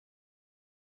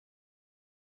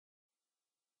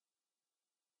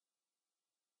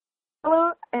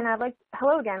Hello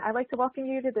again. I'd like to welcome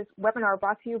you to this webinar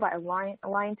brought to you by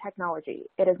Align Technology.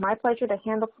 It is my pleasure to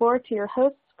hand the floor to your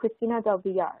host, Cristina Del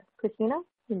Villar. Cristina,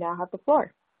 you now have the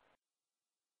floor.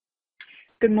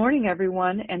 Good morning,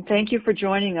 everyone, and thank you for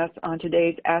joining us on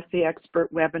today's Ask the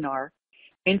Expert webinar,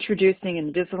 Introducing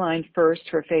Invisalign First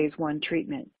for Phase 1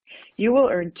 Treatment. You will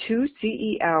earn 2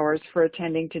 CE hours for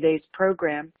attending today's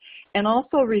program and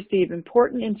also receive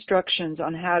important instructions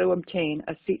on how to obtain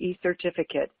a CE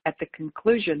certificate at the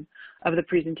conclusion of the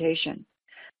presentation.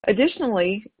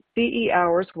 Additionally, CE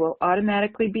hours will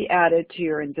automatically be added to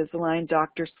your Invisalign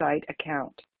Doctor Site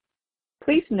account.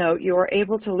 Please note you are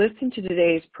able to listen to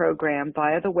today's program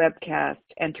via the webcast,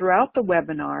 and throughout the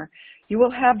webinar, you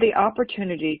will have the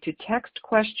opportunity to text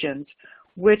questions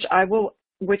which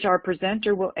our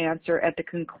presenter will answer at the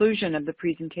conclusion of the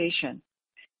presentation.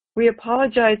 We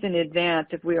apologize in advance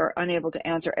if we are unable to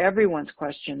answer everyone's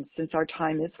questions since our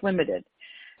time is limited.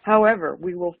 However,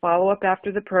 we will follow up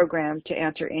after the program to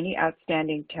answer any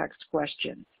outstanding text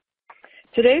questions.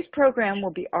 Today's program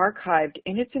will be archived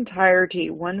in its entirety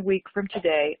 1 week from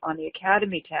today on the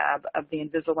Academy tab of the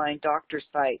Invisalign Doctor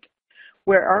Site,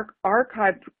 where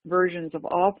archived versions of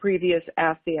all previous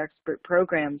Ask the Expert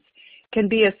programs can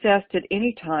be accessed at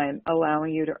any time,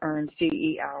 allowing you to earn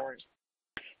CE hours.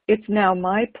 It's now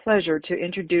my pleasure to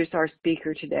introduce our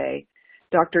speaker today,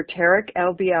 Dr. Tarek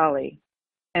El-Bialy,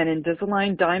 an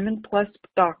Invisalign Diamond Plus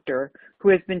doctor who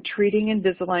has been treating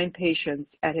Invisalign patients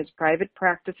at his private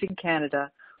practice in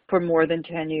Canada for more than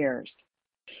 10 years.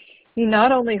 He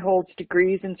not only holds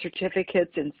degrees and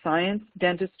certificates in science,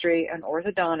 dentistry, and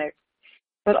orthodontics,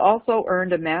 but also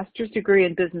earned a master's degree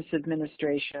in business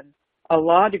administration, a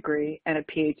law degree, and a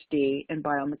PhD in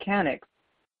biomechanics.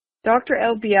 Dr.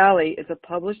 El-Bialy is a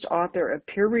published author of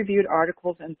peer-reviewed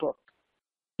articles and books.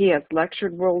 He has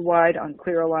lectured worldwide on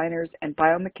clear aligners and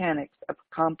biomechanics of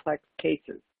complex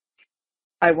cases.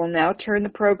 I will now turn the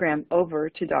program over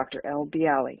to Dr.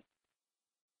 El-Bialy.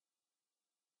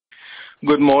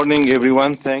 Good morning,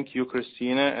 everyone. Thank you,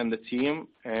 Christina and the team,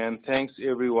 and thanks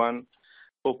everyone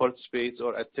who participates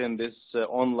or attend this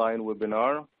online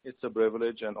webinar. It's a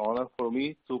privilege and honor for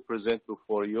me to present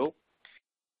before you.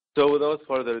 So without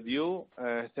further ado,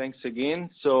 thanks again.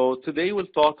 So today we'll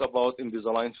talk about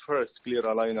Invisalign First clear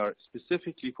aligner,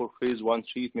 specifically for phase 1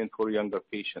 treatment for younger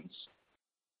patients.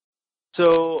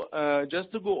 So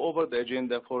just to go over the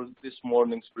agenda for this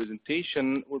morning's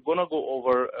presentation, we're going to go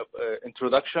over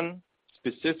introduction,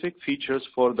 specific features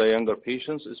for the younger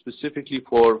patients, specifically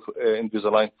for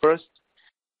Invisalign First,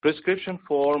 prescription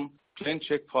form,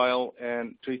 ClinCheck file,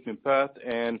 and treatment path,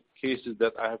 and cases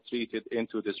that I have treated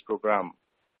into this program.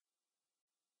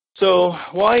 So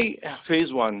why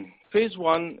phase 1? Phase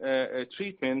 1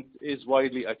 treatment is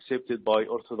widely accepted by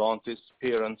orthodontists,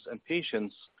 parents, and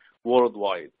patients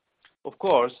worldwide. Of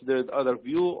course, there's other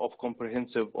view of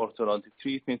comprehensive orthodontic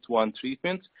treatment, one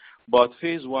treatment, but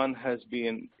phase 1 has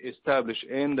been established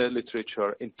in the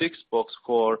literature in textbooks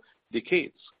for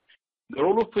decades. The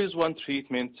role of phase 1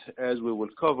 treatment, as we will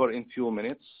cover in few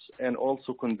minutes, and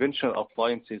also conventional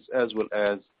appliances, as well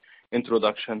as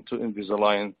introduction to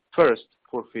Invisalign First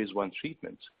for phase 1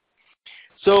 treatment.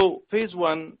 So phase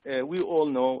 1, we all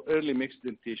know early mixed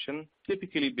dentition,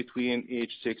 typically between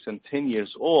age 6 and 10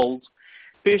 years old.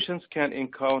 Patients can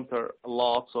encounter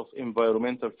lots of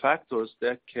environmental factors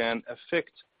that can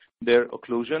affect their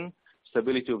occlusion,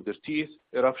 stability of their teeth,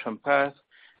 eruption path,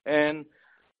 and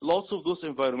lots of those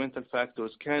environmental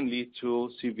factors can lead to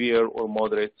severe or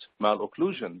moderate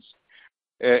malocclusions.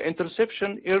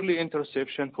 Early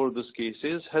interception for those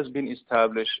cases has been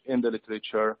established in the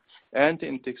literature and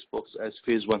in textbooks as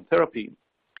phase 1 therapy.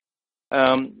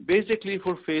 Basically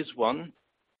for phase 1,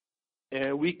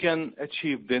 we can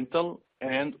achieve dental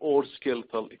and or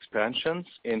skeletal expansions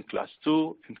in class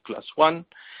 2 and class 1.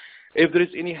 If there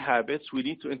is any habits, we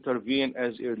need to intervene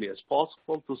as early as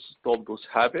possible to stop those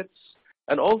habits.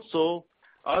 And also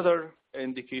other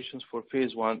indications for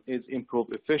phase 1 is improve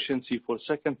efficiency for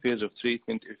second phase of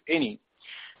treatment, if any.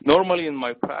 Normally in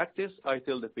my practice, I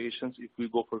tell the patients if we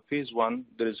go for phase 1,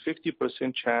 there is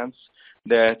 50% chance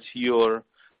that your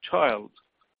child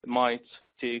might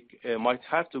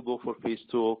have to go for phase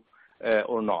 2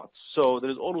 or not. So there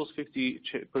is always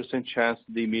 50% chance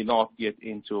they may not get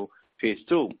into phase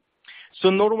 2. So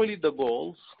normally the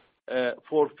goals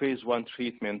for phase 1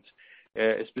 treatment,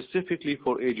 specifically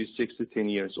for ages 6 to 10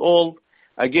 years old,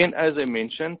 again, as I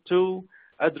mentioned, to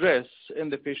address in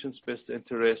the patient's best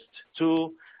interest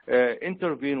to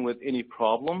intervene with any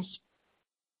problems,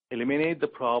 eliminate the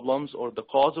problems or the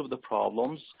cause of the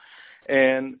problems,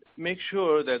 and make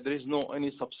sure that there is no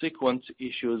any subsequent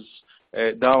issues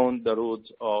down the road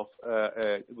of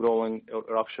growing or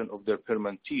eruption of their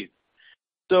permanent teeth.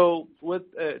 So with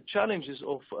challenges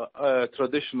of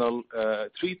traditional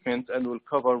treatment, and we'll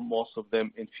cover most of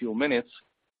them in few minutes,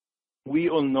 we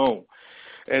all know,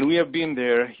 and we have been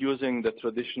there using the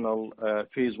traditional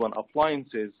phase 1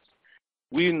 appliances.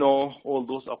 We know all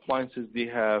those appliances, they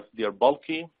are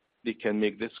bulky, they can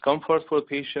make discomfort for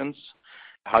patients,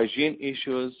 hygiene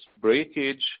issues,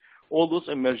 breakage, all those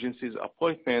emergencies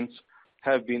appointments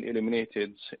have been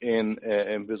eliminated in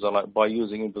Invisalign by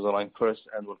using Invisalign First,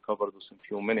 and we'll cover this in a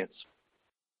few minutes.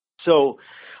 So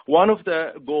one of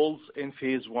the goals in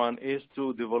phase 1 is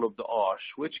to develop the arch,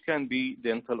 which can be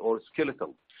dental or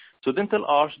skeletal. So dental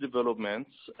arch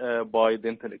developments by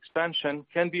dental expansion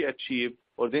can be achieved,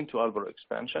 or dentoalveolar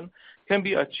expansion can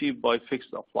be achieved by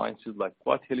fixed appliances like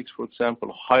quad helix, for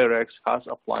example, Hyrax, Haas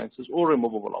appliances, or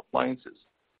removable appliances.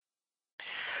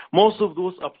 Most of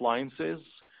those appliances,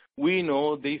 we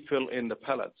know they fill in the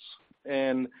palates.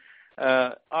 And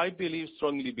I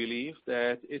strongly believe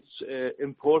that it's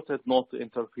important not to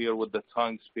interfere with the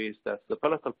tongue space, that's the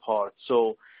palatal part.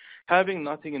 So having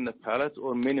nothing in the palate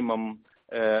or minimum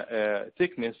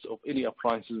thickness of any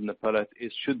appliances in the palate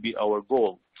should be our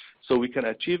goal. So we can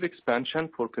achieve expansion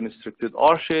for constricted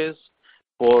arches,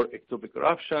 for ectopic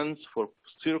eruptions, for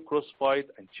posterior crossbite,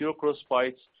 anterior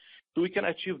crossbites. So we can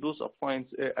achieve those appliance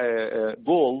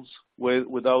goals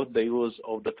without the use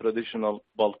of the traditional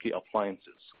bulky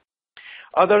appliances.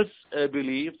 Others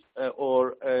believe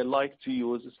or like to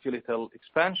use skeletal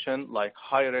expansion like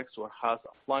Hyrax or Haas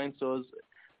appliances,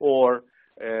 or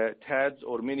TADs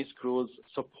or mini screws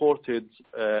supported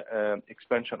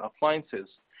expansion appliances.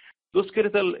 Those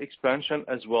skeletal expansion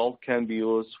as well can be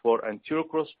used for anterior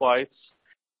crossbites,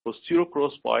 posterior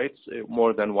crossbites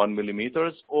more than 1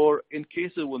 millimeters, or in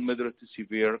cases with moderate to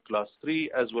severe class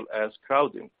 3, as well as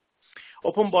crowding.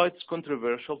 Open bites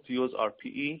controversial to use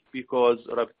RPE because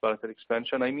rapid palatal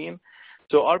expansion,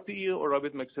 So RPE or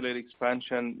rapid maxillary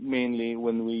expansion, mainly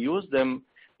when we use them,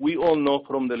 we all know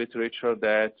from the literature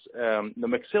that the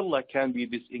maxilla can be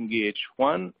disengaged,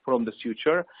 one, from the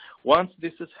suture. Once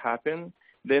this has happened,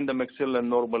 then the maxilla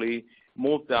normally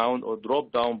move down or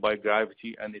drop down by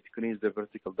gravity, and it increases the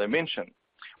vertical dimension.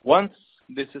 Once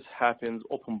this happens,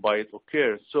 open bite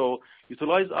occurs. So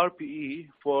utilize RPE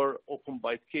for open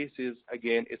bite cases.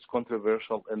 Again, it's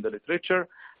controversial in the literature.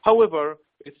 However,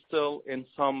 it's still in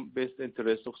some best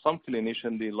interest of some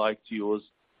clinicians. They like to use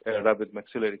rapid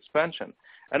maxillary expansion.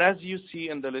 And as you see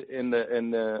in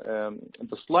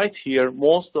the slide here,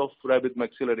 most of rapid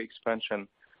maxillary expansion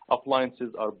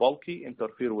appliances are bulky,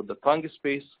 interfere with the tongue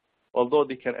space, although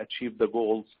they can achieve the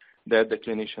goals that the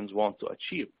clinicians want to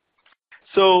achieve.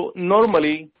 So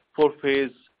normally for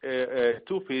phase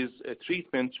 2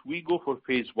 treatment, we go for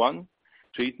phase 1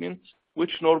 treatment,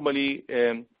 which normally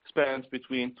spans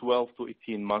between 12 to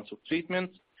 18 months of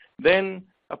treatment, then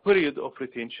a period of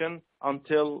retention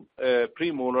until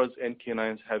premolars and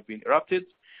canines have been erupted.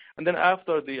 And then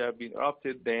after they have been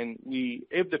erupted, then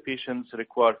if the patients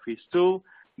require phase 2,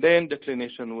 then the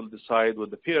clinician will decide with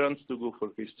the parents to go for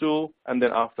phase 2, and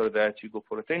then after that you go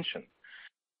for retention.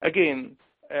 Again,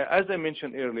 as I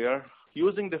mentioned earlier,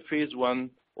 using the phase 1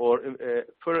 or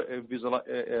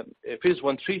phase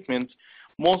 1 treatment,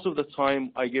 most of the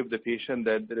time I give the patient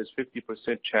that there is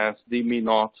 50% chance they may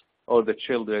not, or the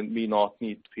children may not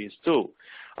need phase 2.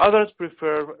 Others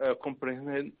prefer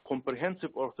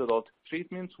comprehensive orthodontic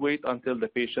treatments, wait until the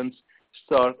patients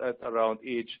start at around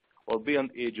age or beyond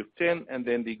age of 10, and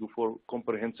then they go for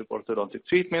comprehensive orthodontic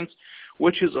treatments,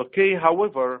 which is okay.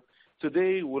 However,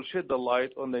 today we'll shed the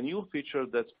light on the new feature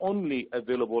that's only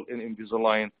available in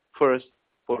Invisalign First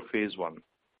for phase 1.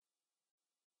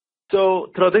 So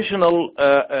traditional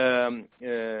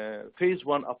phase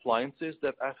 1 appliances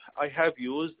that I have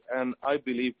used, and I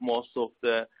believe most of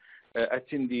the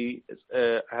attendees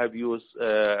have used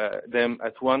them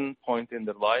at one point in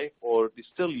their life, or they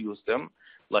still use them,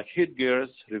 like headgears,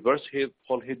 reverse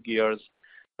pull headgears,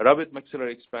 rapid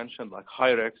maxillary expansion like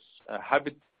Hyrax,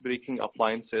 habit-breaking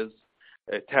appliances,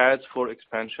 TADs for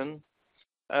expansion.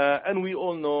 And we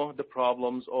all know the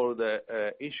problems or the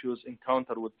issues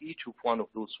encountered with each of one of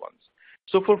those ones.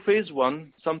 So for phase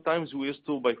 1, sometimes we use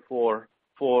 2x4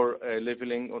 for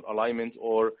leveling or alignment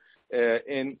or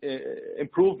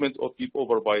improvement of deep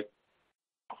overbite.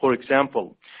 For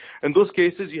example, in those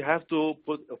cases, you have to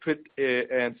fit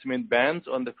and cement bands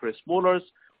on the first molars.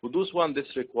 With those one, this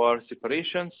requires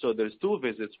separation. So there's 2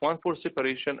 visits, one for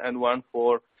separation and one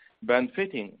for band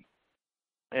fitting.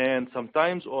 And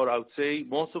sometimes, or I would say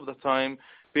most of the time,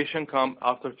 Patient come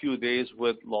after a few days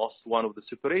with lost one of the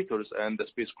separators and the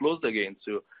space closed again.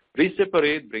 So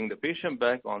re-separate, bring the patient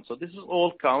back on. So this is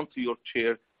all count to your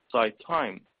chair side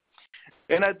time.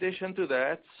 In addition to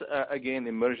that, again,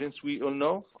 emergence, we all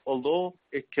know, although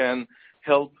it can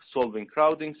help solving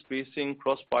crowding, spacing,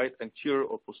 crossbite, anterior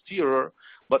or posterior,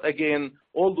 but again,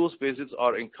 all those visits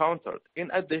are encountered.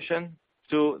 In addition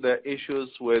to the issues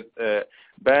with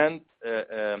band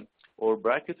or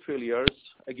bracket failures,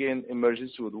 again,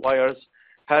 emergency with wires,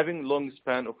 having long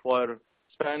span of wire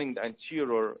spanning the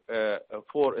anterior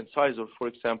four incisors, for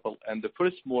example, and the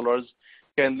first molars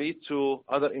can lead to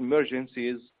other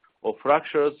emergencies or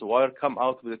fractures, wire come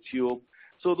out with a tube.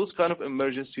 So those kind of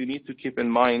emergencies you need to keep in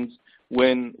mind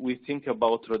when we think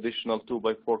about traditional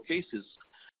 2x4 cases.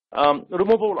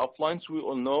 Removable appliance, we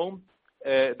all know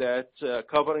that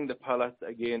covering the palate,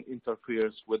 again,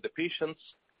 interferes with the patient's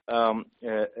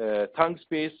tongue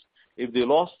space. If they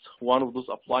lost one of those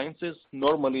appliances,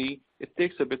 normally it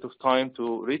takes a bit of time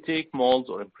to retake molds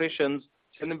or impressions,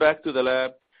 send them back to the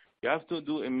lab. You have to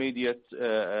do immediate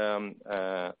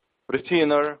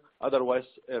retainer, otherwise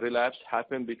a relapse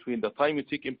happen between the time you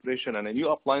take impression and a new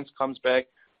appliance comes back.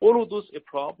 All of those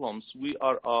problems, we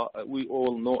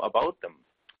all know about them.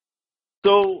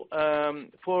 So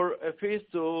for phase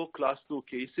 2, class 2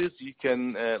 cases, you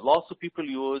can, lots of people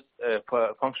use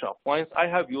functional appliance. I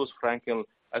have used Frankel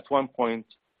at one point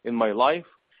in my life.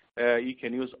 You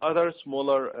can use other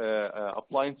smaller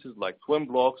appliances like twin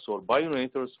blocks or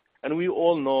bionators, and we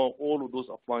all know all of those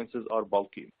appliances are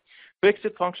bulky. Fixed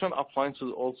function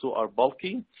appliances also are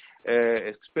bulky,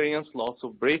 experience lots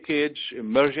of breakage,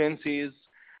 emergencies.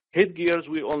 Headgears,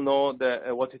 we all know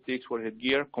that what it takes for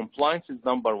headgear. Compliance is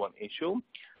 #1 issue.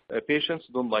 Patients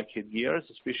don't like headgears,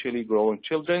 especially growing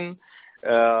children.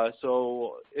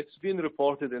 So it's been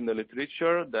reported in the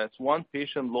literature that one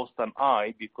patient lost an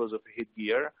eye because of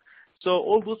headgear. So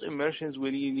all those emergencies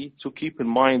we need to keep in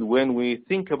mind when we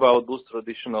think about those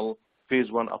traditional phase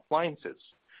 1 appliances.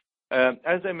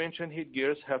 As I mentioned,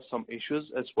 headgears have some issues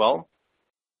as well.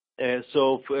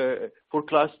 So for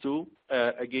class 2,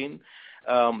 again,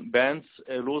 bands,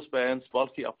 loose bands,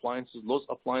 bulky appliances, loose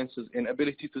appliances,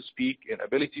 inability to speak,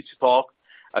 inability to talk,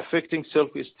 affecting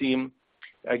self-esteem,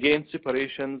 again,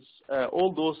 separations,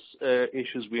 all those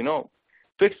issues we know.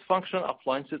 Fixed function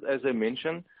appliances, as I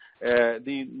mentioned,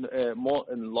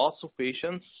 lots of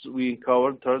patients, we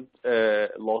encountered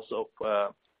loss of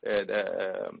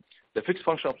the fixed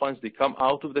function appliance, they come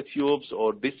out of the tubes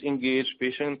or disengage,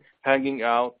 patient hanging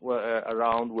out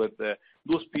around with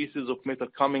those pieces of metal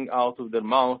coming out of their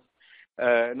mouth.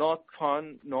 Not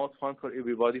fun for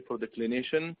everybody, for the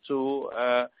clinician to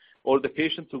or the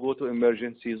patient to go to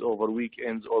emergencies over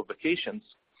weekends or vacations.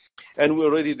 And we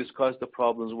already discussed the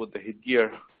problems with the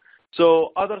headgear.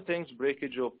 So other things,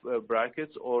 breakage of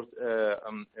brackets or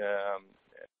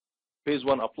phase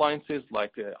 1 appliances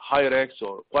like Hyrex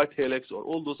or White Helix or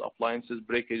all those appliances,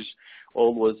 breakage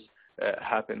always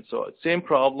happen. So same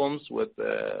problems with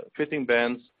fitting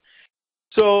bands.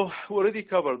 So we already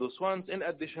covered those ones. In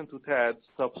addition to TADs,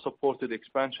 supported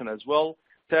expansion as well.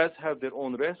 TADs have their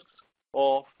own risks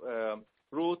of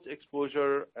root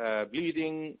exposure,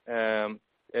 bleeding,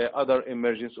 other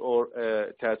emergence or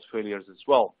TADs failures as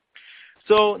well.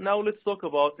 So now let's talk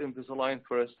about Invisalign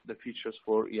first, the features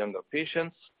for younger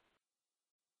patients.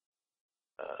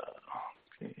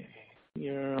 Okay,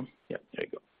 here, yeah, there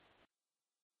you go.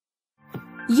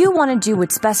 You want to do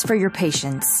what's best for your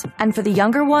patients, and for the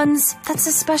younger ones, that's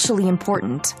especially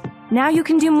important. Now you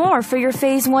can do more for your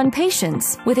phase 1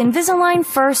 patients with Invisalign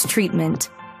First treatment,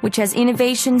 which has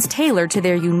innovations tailored to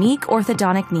their unique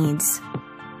orthodontic needs.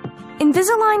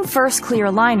 Invisalign First clear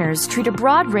aligners treat a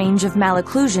broad range of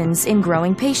malocclusions in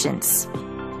growing patients.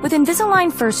 With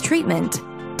Invisalign First treatment,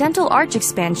 dental arch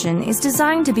expansion is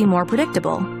designed to be more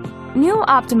predictable. New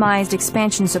optimized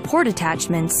expansion support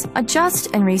attachments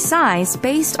adjust and resize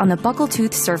based on the buccal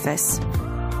tooth surface.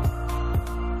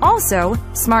 Also,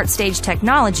 Smart Stage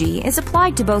technology is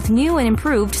applied to both new and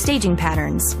improved staging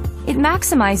patterns. It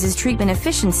maximizes treatment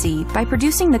efficiency by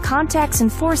producing the contacts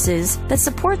and forces that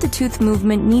support the tooth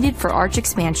movement needed for arch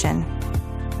expansion.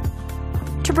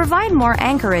 To provide more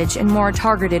anchorage and more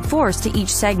targeted force to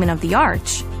each segment of the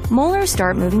arch, molars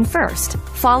start moving first,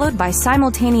 followed by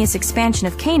simultaneous expansion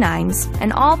of canines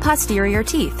and all posterior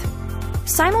teeth.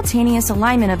 Simultaneous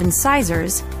alignment of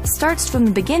incisors starts from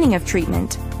the beginning of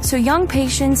treatment, so young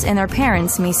patients and their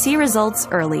parents may see results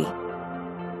early.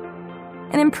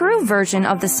 An improved version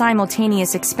of the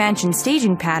simultaneous expansion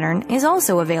staging pattern is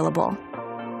also available.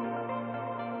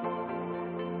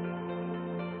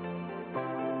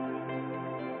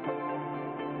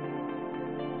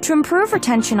 To improve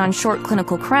retention on short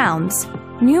clinical crowns,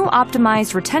 new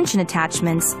optimized retention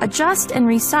attachments adjust and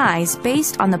resize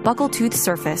based on the buccal tooth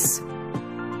surface.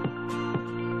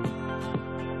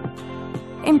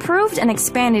 Improved and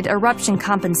expanded eruption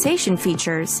compensation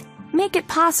features make it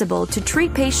possible to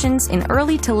treat patients in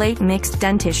early to late mixed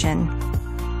dentition.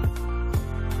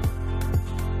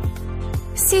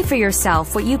 See for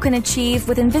yourself what you can achieve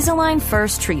with Invisalign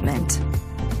First treatment.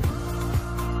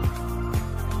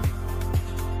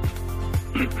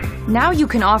 Now you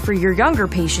can offer your younger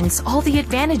patients all the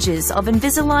advantages of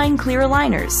Invisalign clear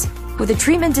aligners with a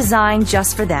treatment designed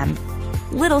just for them.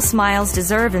 Little smiles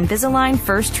deserve Invisalign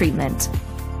First treatment.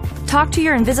 Talk to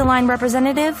your Invisalign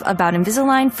representative about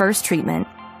Invisalign First treatment.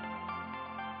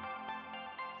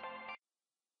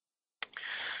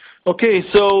 Okay,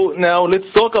 so now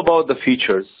let's talk about the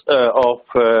features of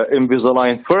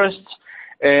Invisalign First,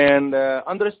 and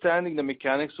understanding the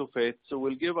mechanics of it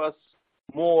will give us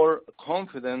more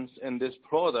confidence in this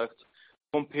product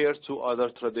compared to other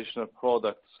traditional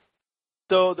products.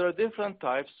 So there are different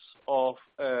types of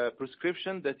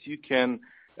prescription that you can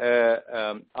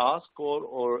ask for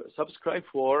or subscribe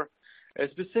for.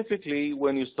 Specifically,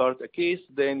 when you start a case,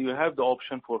 then you have the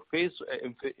option for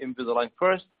Invisalign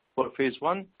First for phase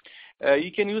 1.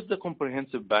 You can use the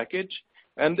comprehensive package,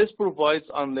 and this provides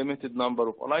unlimited number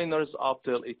of aligners up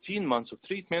till 18 months of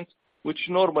treatment, which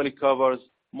normally covers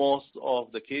most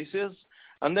of the cases.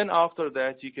 And then after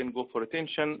that, you can go for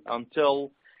retention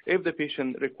until, if the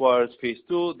patient requires phase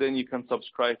 2, then you can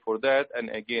subscribe for that. And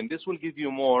again, this will give you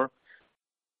more,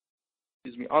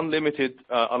 unlimited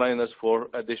aligners for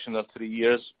additional 3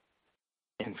 years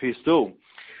in phase 2.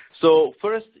 So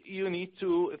first, you need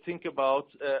to think about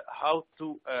how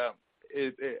to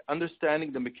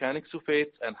understanding the mechanics of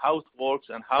it and how it works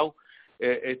and how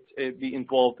it be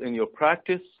involved in your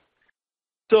practice.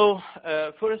 So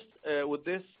first, with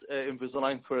this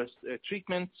Invisalign First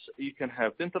treatment, you can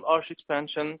have dental arch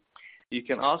expansion, you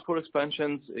can ask for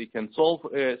expansions, you can solve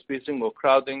spacing or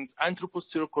crowding,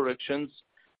 anteroposterior corrections,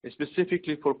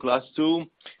 specifically for class 2,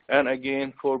 and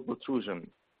again for protrusion.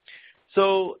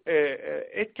 So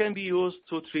it can be used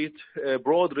to treat a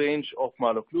broad range of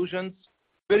malocclusions,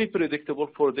 very predictable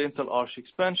for dental arch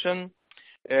expansion.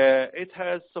 It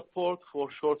has support for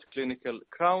short clinical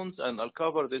crowns, and I'll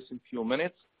cover this in a few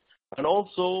minutes. And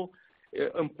also,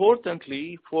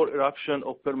 importantly, for eruption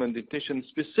of permanent dentition,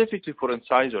 specifically for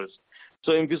incisors.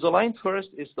 So Invisalign First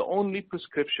is the only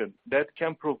prescription that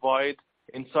can provide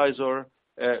incisor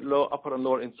upper and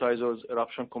lower incisors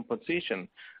eruption compensation.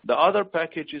 The other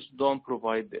packages don't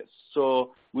provide this.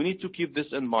 So we need to keep this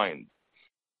in mind.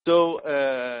 So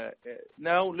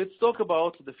now let's talk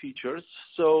about the features.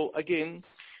 So again,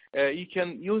 you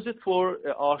can use it for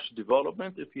arch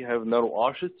development if you have narrow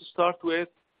arches to start with.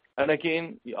 And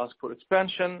again, you ask for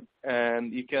expansion,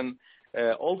 and you can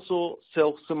also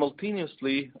solve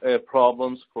simultaneously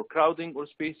problems for crowding or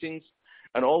spacings.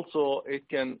 And also, it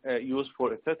can use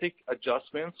for aesthetic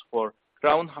adjustments for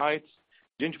crown heights,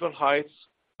 gingival heights,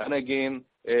 and again,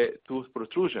 tooth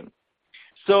protrusion.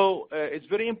 So it's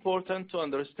very important to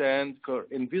understand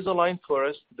Invisalign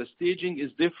First, the staging is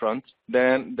different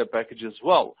than the package as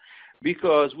well,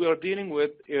 because we are dealing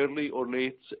with early or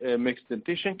late mixed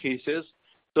dentition cases.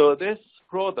 So this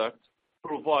product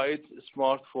provides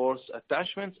smart force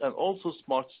attachments and also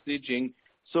smart staging,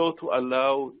 so to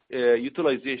allow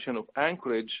utilization of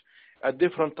anchorage at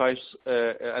different types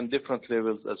and different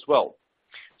levels as well.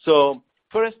 So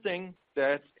first thing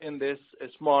that in this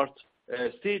smart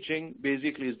staging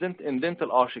basically is in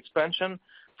dental arch expansion,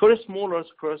 first molars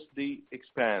first they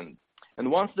expand. And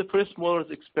once the first molars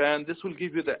expand, this will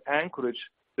give you the anchorage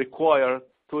required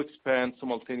to expand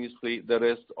simultaneously the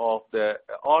rest of the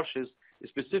arches,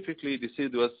 specifically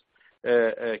deciduous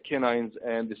canines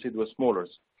and deciduous molars.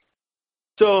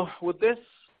 So with this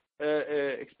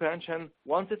expansion,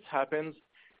 once it happens,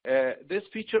 this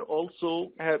feature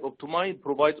also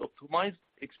provides optimized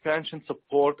expansion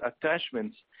support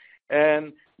attachments.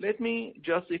 And let me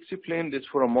just explain this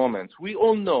for a moment. We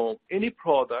all know any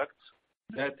product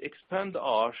that expand the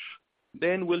arch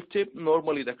then will tip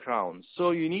normally the crown.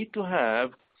 So you need to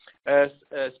have a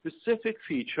specific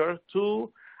feature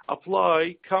to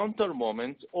apply counter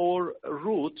moment or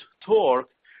root torque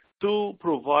to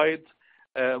provide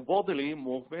bodily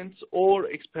movements or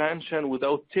expansion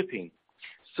without tipping.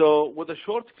 So with the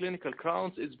short clinical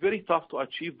crowns, it's very tough to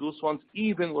achieve those ones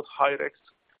even with Hyrax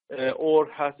or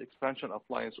has expansion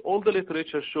appliance. All the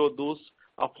literature showed those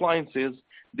appliances,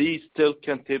 they still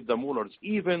can tip the molars,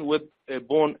 even with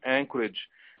bone anchorage.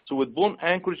 So with bone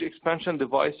anchorage expansion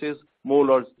devices,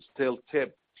 molars still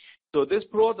tip. So this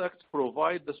product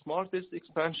provides the smartest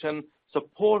expansion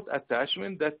support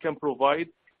attachment that can provide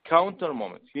counter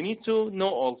moments. You need to know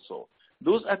also,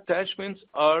 those attachments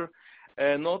are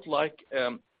not like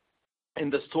in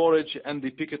the storage and they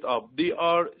pick it up. They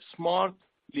are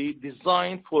smartly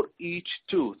designed for each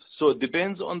tooth. So it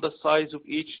depends on the size of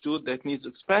each tooth that needs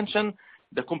expansion.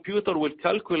 The computer will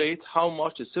calculate how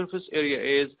much the surface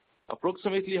area is,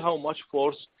 approximately how much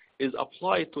force is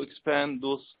applied to expand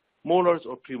those molars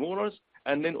or premolars,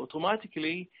 and then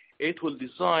automatically it will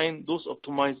design those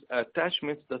optimized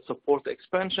attachments that support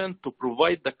expansion to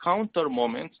provide the counter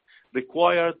moments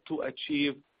required to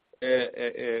achieve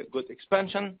a good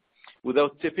expansion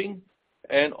without tipping.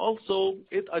 And also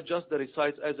it adjusts the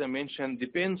resize, as I mentioned,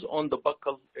 depends on the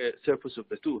buccal surface of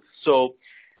the tooth. So,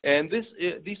 and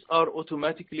these are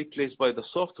automatically placed by the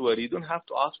software. You don't have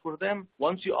to ask for them.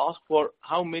 Once you ask for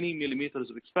how many millimeters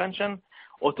of expansion,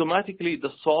 automatically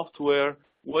the software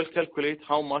will calculate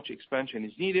how much expansion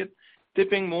is needed,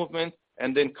 tipping movement,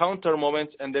 and then counter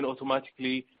moments, and then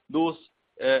automatically those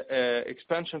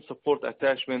expansion support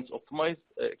attachments, optimized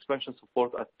expansion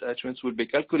support attachments will be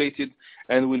calculated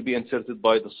and will be inserted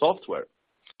by the software.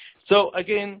 So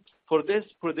again, for this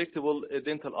predictable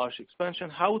dental arch expansion,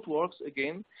 how it works,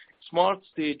 again, smart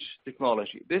stage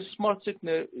technology. This smart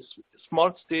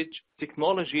stage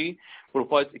technology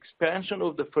provides expansion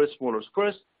of the first molars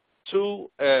first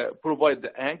to provide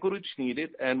the anchorage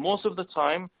needed, and most of the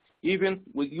time, even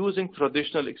with using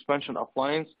traditional expansion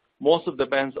appliance, most of the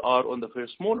bands are on the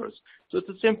first molars. So it's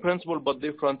the same principle, but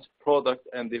different product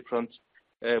and different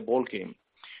ball game.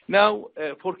 Now,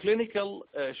 for clinical,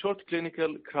 short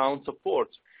clinical crown support.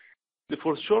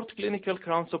 For short clinical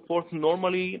crown support,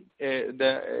 normally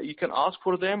you can ask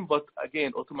for them, but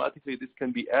again, automatically this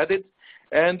can be added.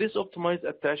 And this optimized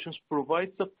attachments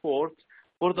provide support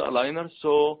for the aligners.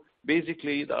 So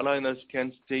basically, the aligners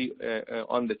can stay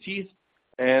on the teeth,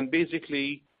 and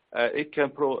basically it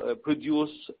can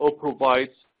produce or provide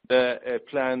the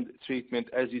planned treatment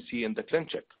as you see in the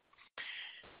ClinCheck.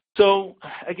 So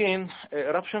again,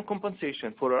 eruption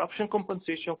compensation. For eruption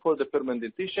compensation for the permanent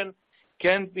dentition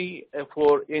can be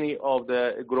for any of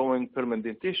the growing permanent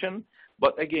dentition.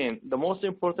 But again, the most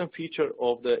important feature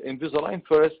of the Invisalign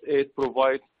First, it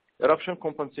provides eruption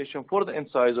compensation for the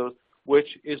incisors,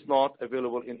 which is not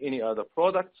available in any other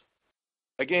product.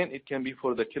 Again, it can be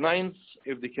for the canines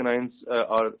if the canines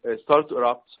start to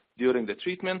erupt during the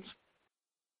treatment.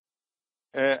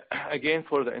 Again,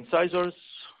 for the incisors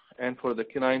and for the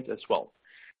canines as well.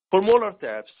 For molar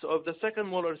tabs, so if the second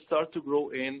molar start to grow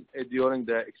in during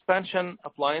the expansion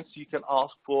appliance, you can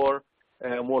ask for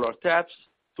molar tabs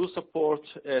to support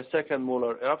second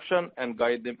molar eruption and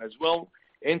guide them as well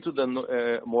into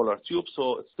the molar tube.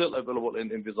 So it's still available in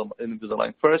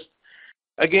Invisalign First.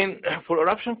 Again, for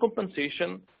eruption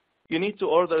compensation, you need to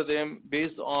order them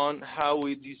based on how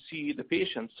you see the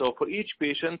patient. So for each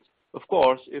patient, of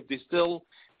course, if they're still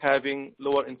having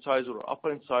lower incisor or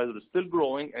upper incisor is still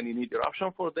growing and you need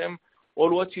eruption for them,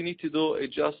 all what you need to do is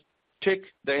just check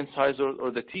the incisor or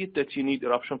the teeth that you need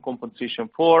eruption compensation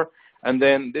for, and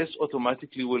then this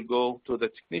automatically will go to the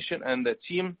technician and the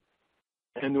team,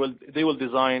 and they will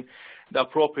design the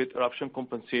appropriate eruption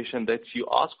compensation that you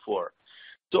ask for.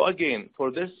 So again,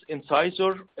 for this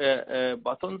incisor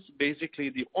buttons, basically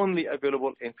the only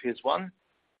available in phase 1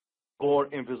 or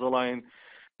Invisalign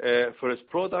First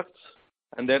products,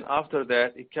 and then after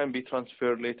that, it can be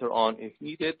transferred later on if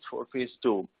needed for phase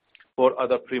 2 for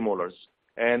other premolars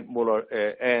and molar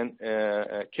and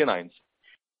canines.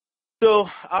 So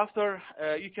after,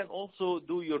 you can also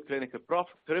do your clinical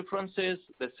preferences,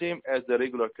 the same as the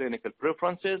regular clinical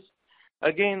preferences.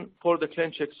 Again, for the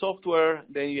ClinCheck software,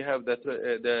 then you have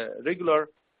the regular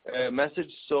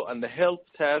message, so and the help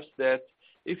tabs that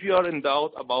if you are in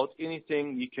doubt about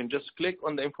anything, you can just click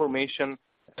on the information,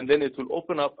 and then it will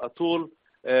open up a tool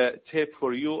tip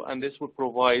for you, and this will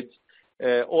provide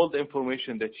all the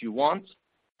information that you want.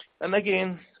 And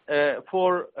again,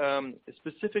 for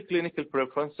specific clinical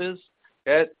preferences,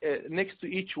 next to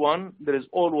each one, there is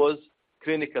always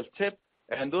clinical tip,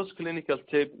 and those clinical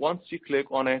tip, once you click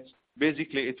on it,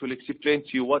 basically it will explain to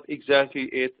you what exactly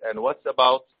it and what's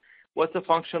the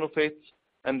function of it,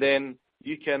 and then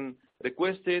you can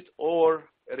request it or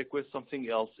request something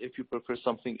else if you prefer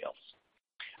something else.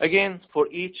 Again, for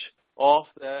each of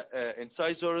the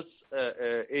incisors,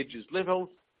 edges levels,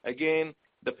 again,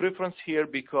 the preference here,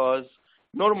 because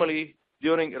normally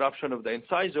during eruption of the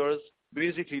incisors,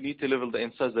 basically you need to level the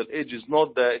incisor edges,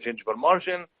 not the gingival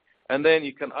margin, and then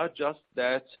you can adjust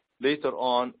that later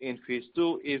on in phase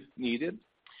 2 if needed.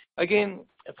 Again,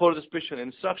 for the special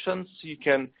instructions, you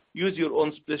can use your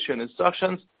own special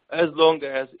instructions as long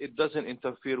as it doesn't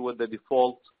interfere with the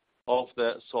default of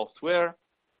the software.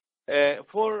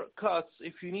 For cuts,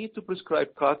 if you need to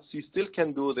prescribe cuts, you still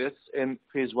can do this in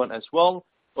phase 1 as well,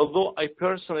 although I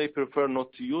personally prefer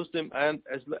not to use them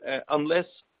unless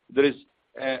there is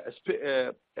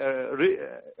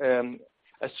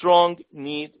a strong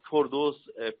need for those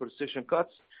precision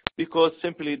cuts, because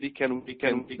simply they can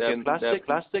weaken the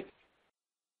plastic.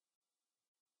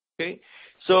 Okay,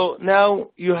 so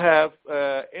now you have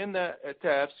in the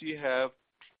tabs, you have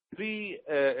 3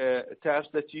 tabs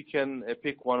that you can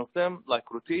pick one of them,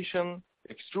 like rotation,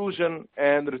 extrusion,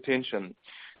 and retention.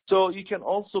 So you can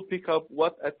also pick up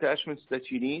what attachments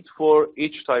that you need for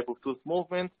each type of tooth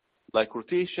movement, like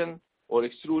rotation or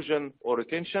extrusion or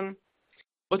retention.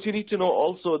 But you need to know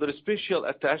also there is special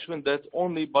attachment that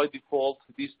only by default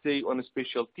these stay on a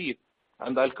special teeth,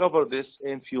 and I'll cover this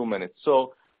in a few minutes.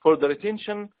 So for the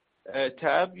retention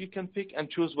tab, you can pick and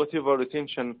choose whatever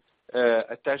retention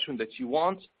attachment that you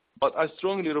want, but I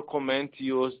strongly recommend to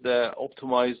use the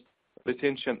optimized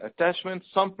retention attachment.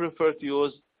 Some prefer to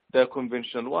use the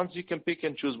conventional ones. You can pick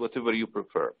and choose whatever you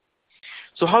prefer.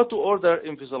 So how to order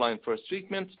Invisalign First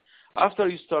treatment? After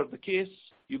you start the case,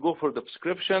 you go for the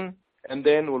prescription, and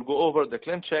then we'll go over the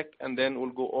ClinCheck, and then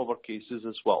we'll go over cases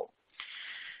as well.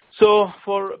 So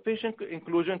for patient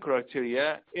inclusion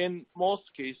criteria, in most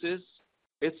cases,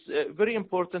 it's very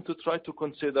important to try to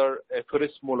consider a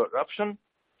first molar eruption.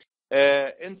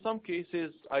 In some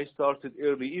cases, I started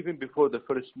early, even before the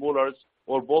first molars,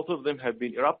 or both of them have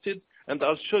been erupted, and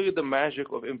I'll show you the magic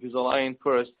of Invisalign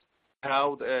First,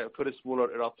 how the first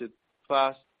molar erupted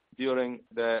fast during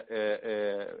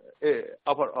the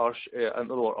upper arch and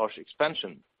lower arch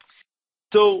expansion.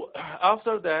 So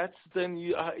after that, then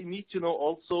you need to know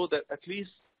also that at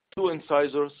least 2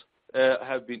 incisors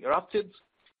have been erupted,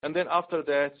 and then after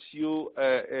that, you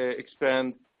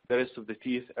expand the rest of the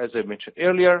teeth, as I mentioned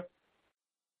earlier.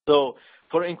 So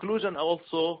for inclusion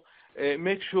also,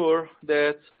 make sure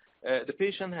that the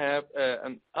patient have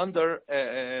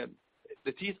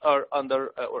the teeth are under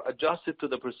or adjusted to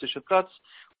the precision cuts.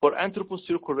 For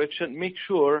anteroposterior correction, make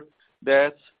sure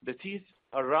that the teeth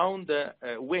around the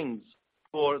wings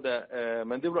for the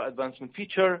mandibular advancement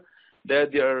feature,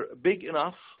 that they are big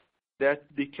enough that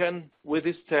they can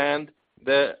withstand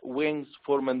the wings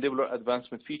for mandibular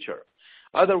advancement feature.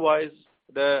 Otherwise,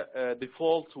 the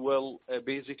default will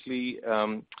basically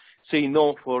say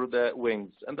no for the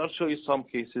wings. And I'll show you some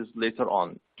cases later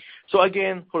on. So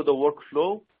again, for the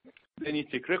workflow, then you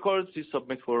take records, you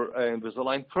submit for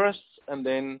Invisalign First, and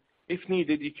then if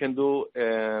needed, you can do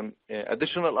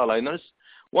additional aligners.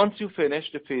 Once you finish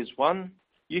the phase 1,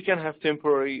 you can have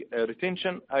temporary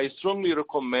retention. I strongly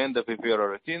recommend the Vivera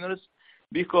retainers,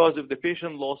 because if the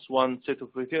patient lost 1 set of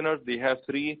retainers, they have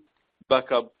 3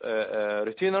 backup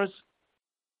retainers.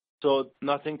 So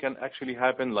nothing can actually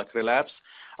happen like relapse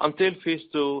until phase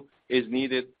 2 is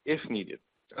needed, if needed.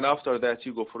 And after that,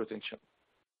 you go for retention.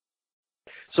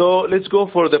 So let's go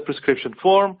for the prescription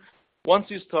form. Once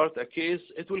you start a case,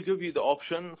 it will give you the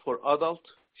option for adult,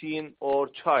 teen, or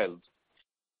child.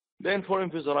 Then for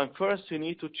Invisalign First, you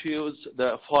need to choose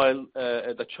the file,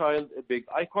 the child big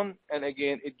icon. And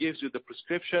again, it gives you the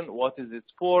prescription. What is it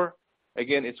for?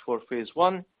 Again, it's for phase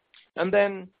 1. And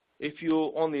then if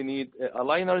you only need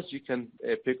aligners, you can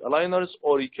pick aligners,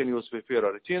 or you can use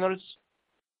Vivera retainers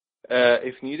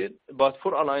if needed. But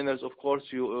for aligners, of course,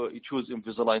 you choose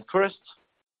Invisalign First.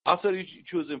 After you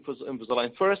choose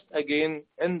Invisalign First, again,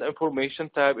 in the information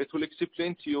tab, it will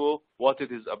explain to you what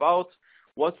it is about,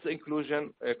 what's the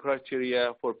inclusion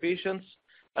criteria for patients.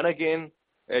 And again,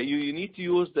 you need to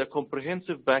use the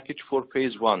comprehensive package for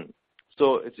phase 1.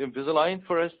 So it's Invisalign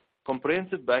First,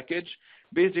 comprehensive package.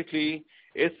 Basically,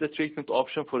 it's the treatment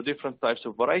option for different types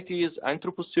of varieties,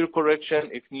 anteroposterior correction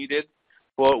if needed,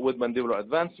 with mandibular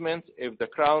advancement, if the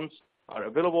crowns are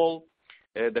available,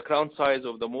 the crown size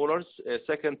of the molars,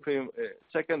 second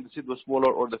deciduous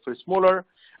molar or the first molar,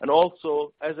 and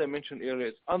also, as I mentioned earlier,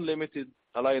 it's unlimited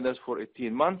aligners for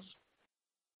 18 months.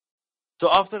 So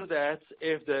after that,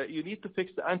 if you need to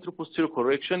fix the anteroposterior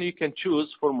correction, you can choose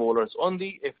for molars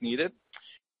only if needed,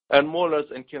 and molars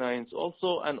and canines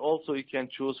also, and also you can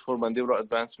choose for mandibular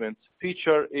advancement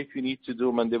feature if you need to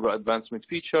do mandibular advancement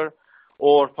feature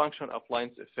or function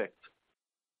appliance effect.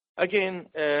 Again,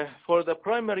 for the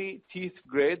primary teeth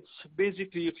grades,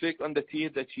 basically you click on the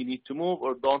teeth that you need to move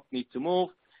or don't need to move,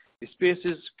 the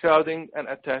spaces, crowding, and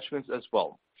attachments as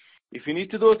well. If you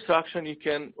need to do extraction, you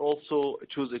can also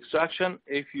choose extraction.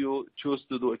 If you choose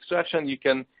to do extraction, you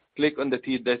can click on the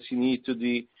teeth that you need to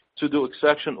do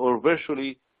extraction or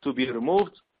virtually to be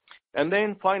removed. And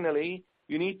then finally,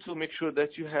 you need to make sure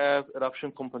that you have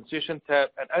eruption compensation tab.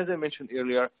 And as I mentioned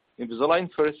earlier, Invisalign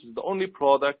First is the only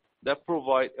product that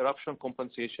provide eruption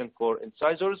compensation for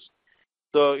incisors.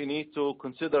 So you need to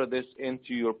consider this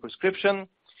into your prescription.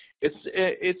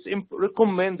 It's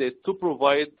recommended to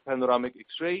provide panoramic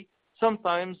X-ray.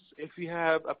 Sometimes if you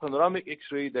have a panoramic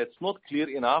X-ray that's not clear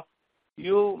enough,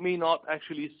 you may not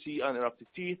actually see an erupted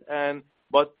teeth,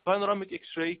 but panoramic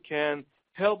X-ray can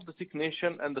help the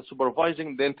technician and the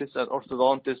supervising dentist and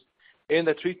orthodontist in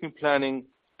the treatment planning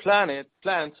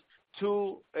plans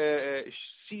to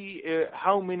see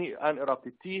how many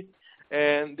unerupted teeth,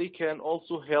 and they can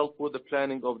also help with the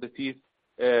planning of the teeth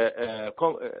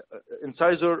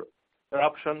incisor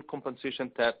eruption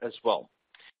compensation tab as well.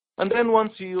 And then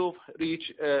once you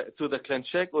reach to the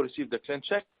ClinCheck or receive the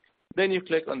ClinCheck, then you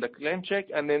click on the ClinCheck,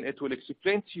 and then it will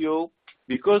explain to you,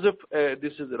 because of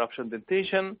this is eruption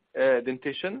dentition,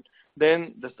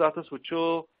 then the status would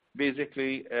show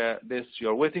basically this,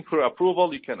 you're waiting for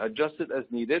approval, you can adjust it as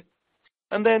needed.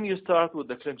 And then you start with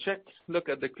the ClinCheck, look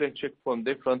at the ClinCheck from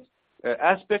different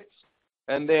aspects,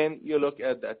 and then you look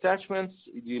at the attachments,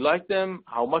 do you like them,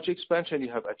 how much expansion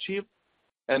you have achieved.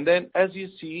 And then as you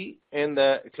see in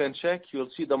the ClinCheck, you'll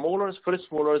see the molars, first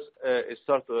molars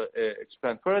start to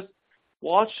expand first.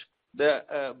 Watch the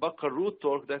buccal root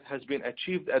torque that has been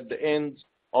achieved at the end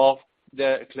of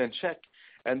the ClinCheck.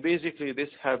 And basically this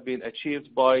have been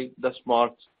achieved by the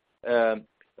smart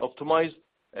optimized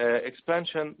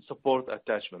expansion support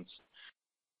attachments.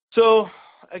 So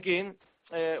again,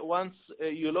 once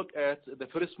you look at the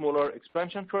first molar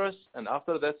expansion first, and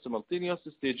after that simultaneous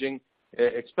staging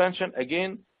expansion,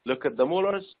 again, look at the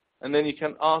molars, and then you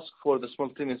can ask for the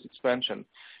simultaneous expansion.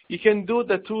 You can do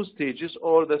the 2 stages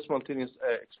or the simultaneous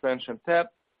expansion tab.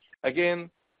 Again,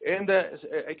 in the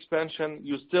expansion,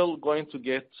 you're still going to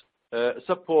get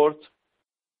support,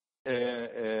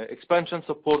 expansion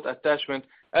support attachment.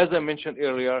 As I mentioned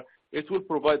earlier, it will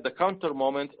provide the counter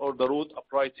moment or the root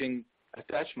uprighting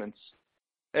attachments.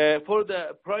 For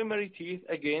the primary teeth,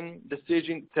 again, the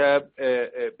staging tab,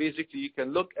 basically you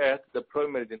can look at the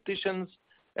primary dentitions,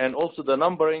 and also the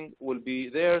numbering will be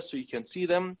there so you can see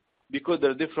them because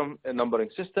they're different numbering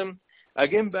system.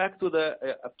 Again, back to the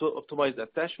optimized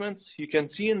attachments, you can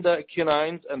see in the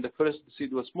canines and the first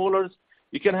deciduous molars,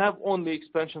 you can have only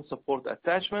expansion support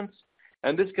attachments,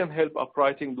 and this can help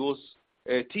uprighting those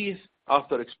teeth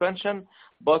after expansion.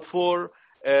 But for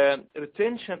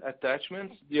retention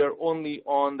attachments, they are only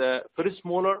on the first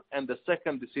molar and the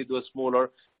second deciduous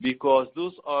molar, because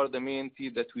those are the main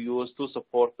teeth that we use to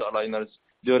support the aligners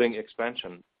during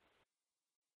expansion.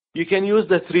 You can use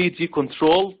the 3D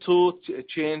control to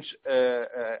change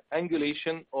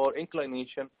angulation or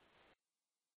inclination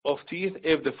of teeth.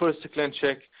 If the first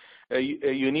ClinCheck,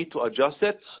 you need to adjust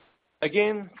it.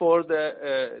 Again, for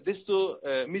the distal,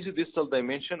 mesodistal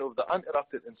dimension of the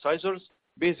unerupted incisors,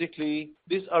 basically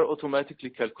these are automatically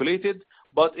calculated,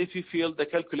 but if you feel the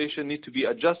calculation need to be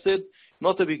adjusted,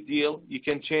 not a big deal, you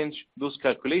can change those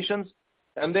calculations,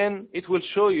 and then it will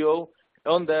show you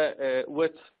on the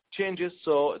width changes.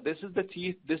 So this is the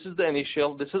teeth, this is the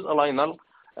initial, this is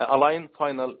align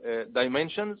final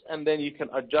dimensions, and then you can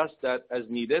adjust that as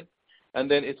needed, and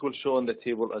then it will show on the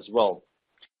table as well.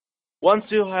 Once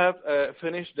you have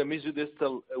finished the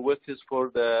mesodistal widths for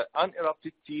the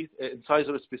unerupted teeth,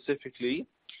 incisor specifically,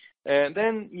 and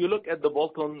then you look at the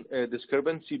Bolton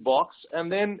discrepancy box,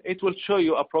 and then it will show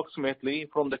you approximately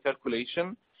from the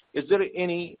calculation, is there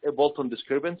any Bolton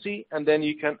discrepancy, and then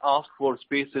you can ask for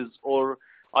spaces or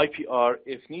IPR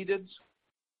if needed.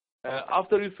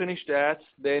 After you finish that,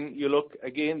 then you look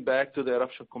again back to the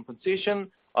eruption compensation.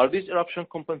 Are these eruption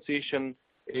compensation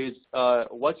is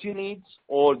what you need,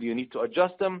 or do you need to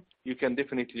adjust them? You can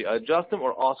definitely adjust them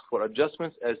or ask for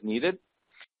adjustments as needed,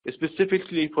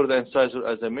 specifically for the incisor,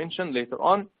 as I mentioned later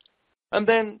on. And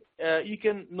then you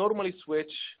can normally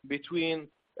switch between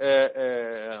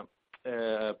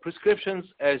prescriptions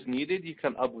as needed. You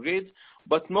can upgrade,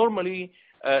 but normally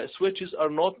switches are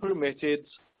not permitted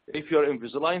if you're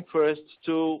Invisalign first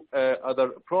to other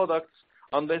products,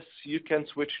 unless you can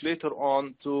switch later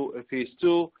on to phase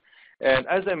 2. And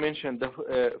as I mentioned,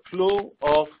 the flow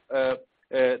of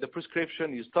the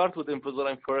prescription, you start with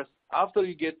Invisalign first. After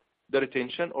you get the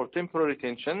retention or temporary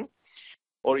retention,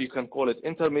 or you can call it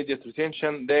intermediate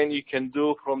retention, then you can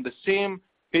do from the same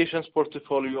patient's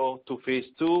portfolio to phase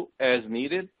 2 as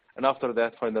needed, and after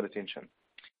that, final retention.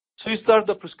 So you start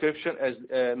the prescription as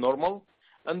normal,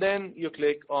 and then you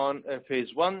click on phase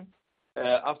 1.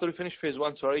 After you finish phase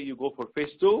 1, you go for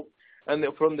phase 2. And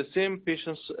then from the same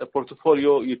patient's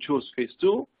portfolio, you choose phase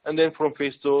 2. And then from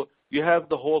phase 2, you have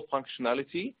the whole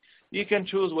functionality. You can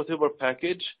choose whatever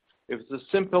package. If it's a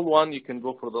simple one, you can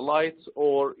go for the lights,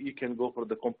 or you can go for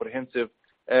the comprehensive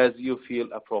as you feel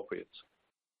appropriate.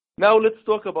 Now let's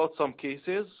talk about some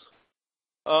cases.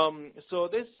 So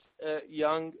this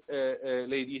young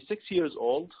lady, 6 years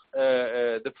old,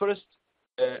 one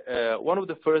of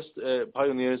the first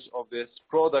pioneers of this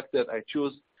product that I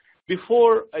choose.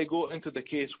 Before I go into the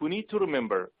case, we need to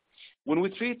remember, when we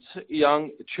treat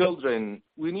young children,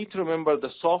 we need to remember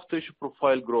the soft tissue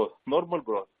profile growth, normal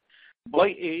growth.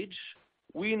 By age,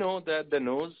 we know that the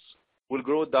nose will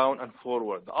grow down and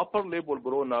forward. The upper lip will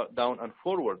grow down and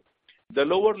forward. The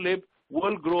lower lip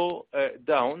will grow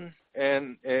down,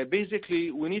 and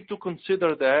basically we need to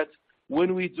consider that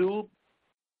when we do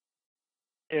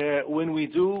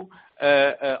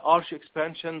arch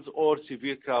expansions or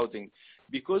severe crowding,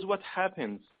 because what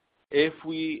happens if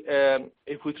we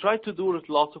try to do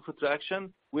lots of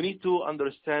retraction, we need to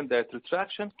understand that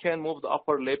retraction can move the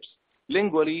upper lips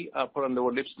lingually, upper and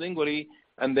lower lips lingually,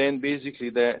 and then basically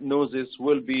the nose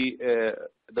will be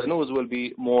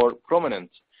more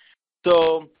prominent.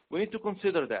 So we need to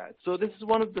consider that. So this is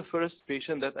one of the first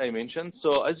patients that I mentioned.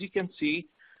 So as you can see,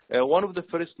 one of the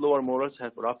first lower molars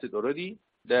have erupted already.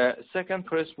 The second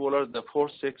first molar, the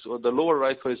 4-6, or the lower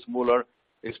right first molar,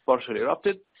 is partially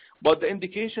erupted. But the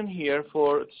indication here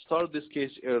to start this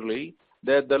case early,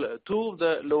 that the two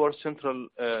lower central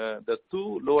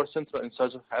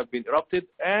incisors have been erupted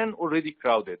and already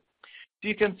crowded. So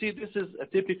you can see this is a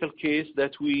typical case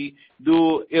that we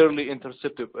do early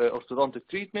interceptive orthodontic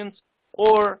treatments,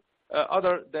 or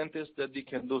other dentists that they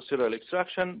can do serial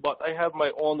extraction. But I have my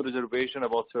own reservation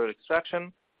about serial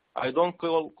extraction. I don't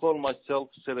call myself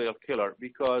serial killer,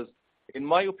 because in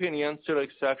my opinion, serial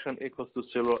extraction equals to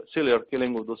serial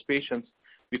killing of those patients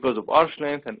because of arch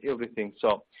length and everything.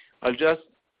 So I'll just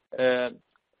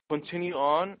continue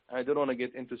on. I don't want to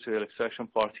get into serial extraction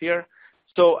part here.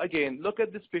 So again, look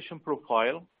at this patient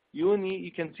profile.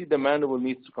 You can see the mandible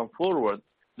needs to come forward.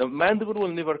 The mandible will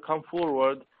never come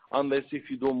forward unless if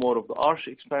you do more of the arch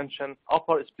expansion,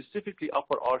 specifically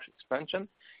upper arch expansion.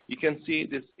 You can see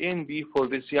this NB for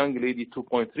this young lady,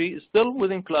 2.3, is still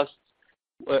within class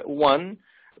 1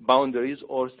 boundaries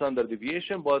or standard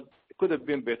deviation, but it could have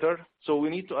been better. So we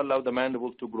need to allow the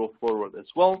mandible to grow forward as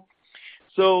well.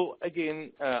 So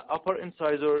again, upper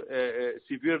incisor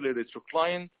severely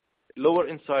retroclined, lower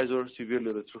incisor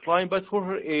severely retroclined, but for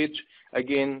her age,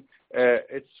 again,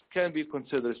 it can be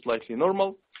considered slightly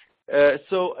normal.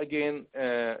 So again,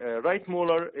 right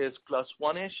molar is class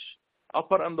 1-ish,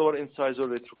 upper and lower incisor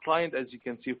retroclined, as you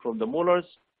can see from the molars.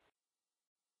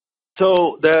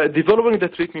 So developing the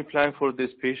treatment plan for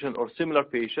this patient or similar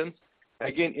patients,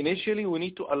 again, initially we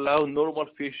need to allow normal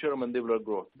facial mandibular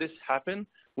growth. This happens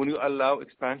when you allow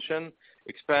expand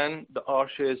the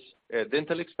arches,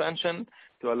 dental expansion,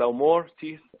 to allow more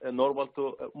teeth,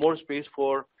 more space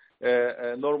for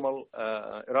normal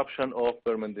eruption of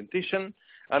permanent dentition.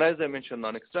 And as I mentioned,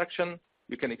 non-extraction,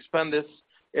 you can expand this.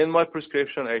 In my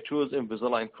prescription, I choose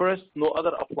Invisalign first. No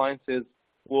other appliances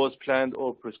was planned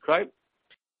or prescribed.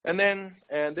 And then,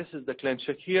 this is the clean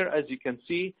check here. As you can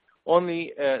see,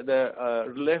 only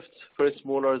the left first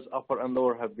molars, upper and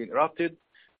lower, have been erupted.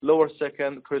 Lower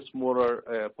second, first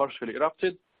molar partially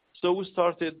erupted. So we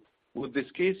started with this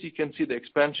case. You can see the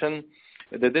expansion,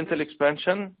 the dental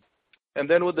expansion. And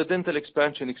then with the dental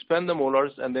expansion, expand the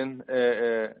molars, and then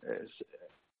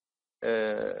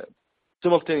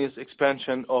simultaneous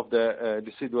expansion of the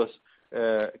deciduous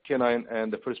canine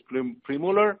and the first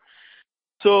premolar.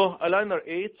 So aligner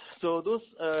 8, so those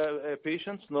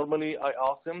patients, normally I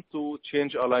ask them to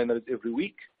change aligners every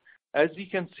week. As you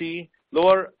can see,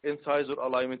 lower incisor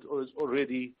alignment is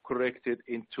already corrected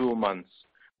in 2 months,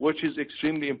 which is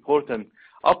extremely important.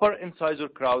 Upper incisor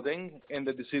crowding in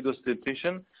the deciduous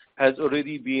dentition has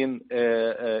already been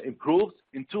improved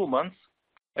in 2 months.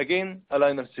 Again,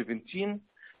 aligner 17,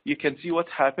 you can see what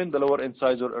happened. The lower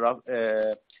incisor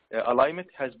alignment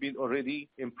has been already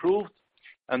improved.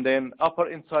 And then upper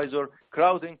incisor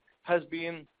crowding has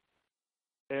been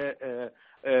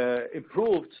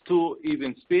improved to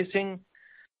even spacing.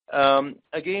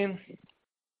 Again,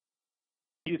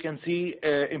 you can see,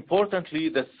 importantly,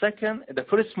 the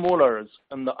first molars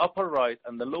in the upper right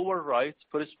and the lower right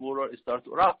first molar start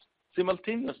to erupt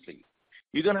simultaneously.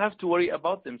 You don't have to worry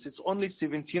about them. It's only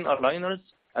 17 aligners,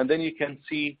 and then you can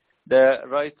see the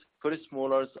right first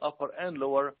molars, upper and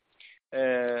lower,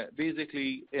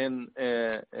 basically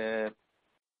they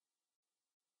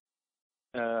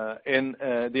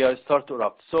start to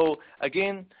erupt. So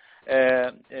again,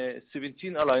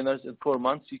 17 aligners in 4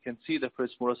 months, you can see the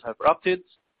first molars have erupted.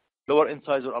 Lower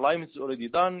incisor alignment is already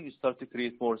done. You start to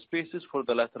create more spaces for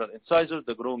the lateral incisor,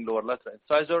 the growing lower lateral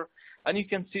incisor, and you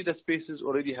can see the spaces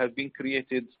already have been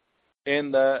created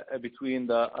in between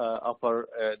the upper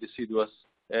deciduous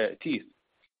teeth.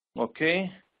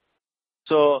 Okay.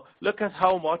 So look at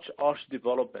how much arch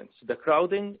developments. The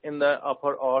crowding in the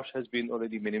upper arch has been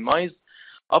already minimized.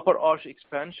 Upper arch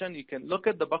expansion, you can look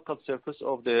at the buccal surface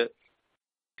of the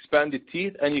expanded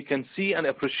teeth, and you can see and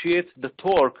appreciate the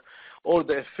torque or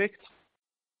the effect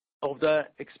of the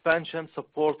expansion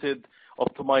supported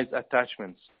optimized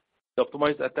attachments. The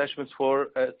optimized attachments for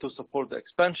to support the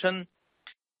expansion.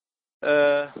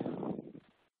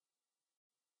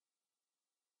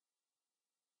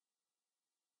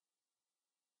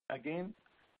 Again,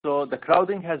 so the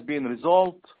crowding has been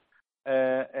resolved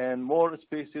and more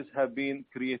spaces have been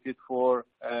created for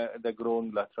the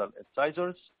growing lateral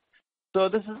incisors. So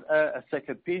this is a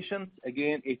second patient,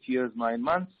 again, 8 years, 9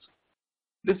 months.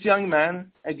 This young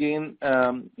man, again,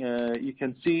 you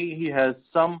can see he has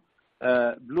some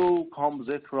blue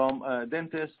composite from a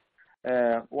dentist,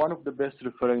 one of the best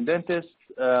referring dentists.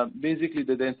 Basically,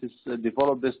 the dentist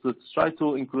developed this to try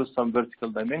to increase some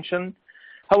vertical dimension.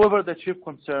 However, the chief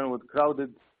concern with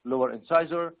crowded lower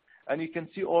incisor, and you can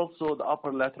see also the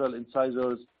upper lateral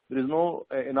incisors, there is no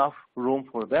enough room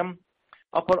for them.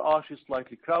 Upper arch is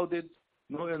slightly crowded,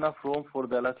 no enough room for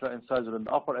the lateral incisor in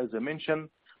the upper, as I mentioned.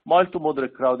 Mild to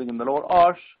moderate crowding in the lower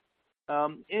arch.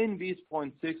 NV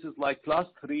 0.6 is like class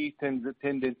 3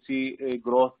 tendency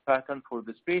growth pattern for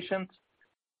this patient.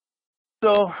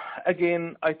 So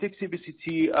again, I take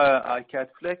CBCT ICAT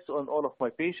Flex on all of my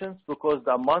patients because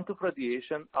the amount of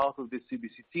radiation out of this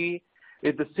CBCT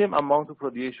is the same amount of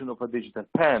radiation of a digital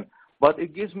pan, but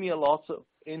it gives me a lot of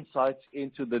insights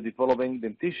into the developing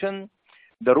dentition,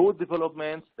 the root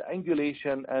developments, the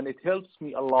angulation, and it helps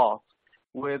me a lot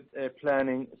with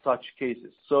planning such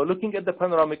cases. So looking at the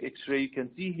panoramic X-ray, you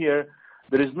can see here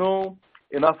there is no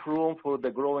enough room for the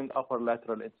growing upper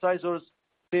lateral incisors,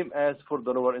 same as for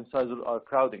the lower incisors are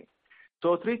crowding.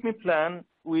 So treatment plan,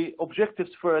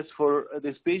 objectives first for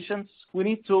these patients, we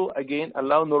need to, again,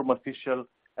 allow normal facial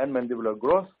and mandibular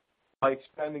growth by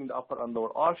expanding the upper and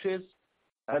lower arches,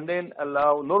 and then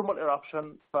allow normal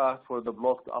eruption path for the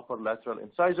blocked upper lateral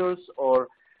incisors or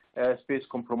space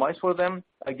compromise for them.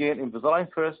 Again, Invisalign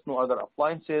first, no other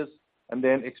appliances, and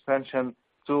then expansion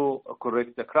to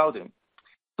correct the crowding.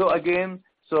 So again,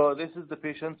 so this is the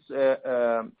patients,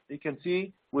 you can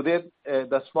see within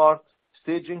the smart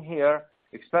staging here,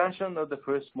 expansion of the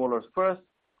first molars first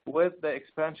with the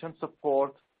expansion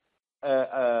support,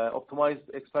 optimized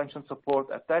expansion support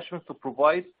attachments to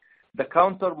provide the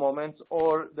counter moments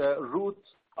or the root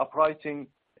uprighting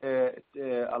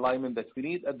alignment that we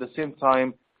need. At the same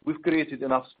time, we've created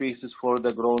enough spaces for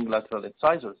the growing lateral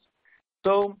incisors.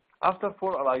 So after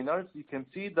 4 aligners, you can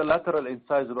see the lateral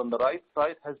incisor on the right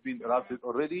side has been erupted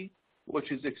already,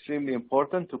 which is extremely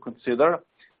important to consider.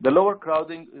 The lower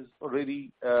crowding is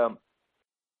already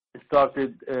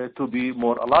started to be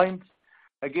more aligned.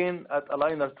 Again, at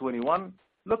aligner 21,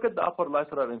 look at the upper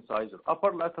lateral incisor.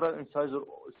 Upper lateral incisor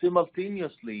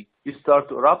simultaneously start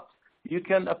to erupt. You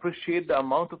can appreciate the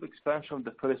amount of expansion of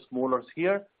the first molars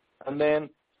here, and then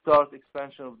start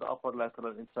expansion of the upper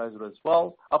lateral incisor as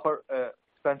well. Upper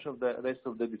expansion of the rest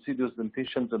of the deciduous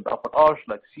dentitions in the upper arch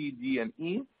like C, D, and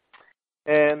E.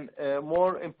 And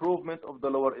more improvement of the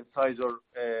lower incisor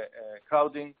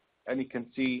crowding, and you can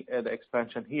see the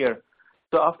expansion here.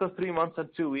 So after 3 months and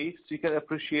 2 weeks, you can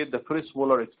appreciate the first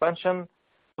molar expansion,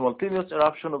 simultaneous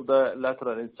eruption of the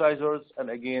lateral incisors, and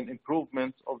again,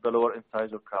 improvement of the lower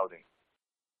incisor crowding.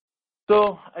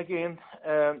 So again,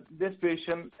 this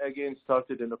patient again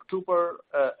started in October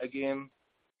again,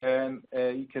 and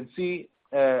you can see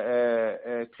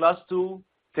class 2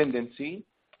 tendency,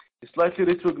 slightly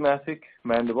retrognathic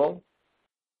mandible.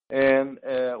 And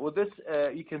with this,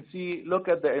 you can see, look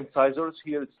at the incisors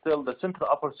here. It's still the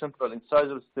upper central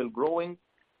incisor is still growing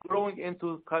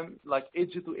into kind of like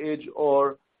edge to edge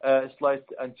or slight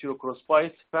anterior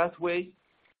crossbite pathway.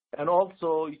 And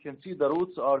also, you can see the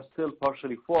roots are still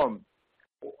partially formed.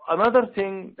 Another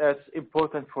thing that's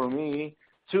important for me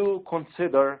to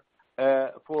consider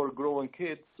for growing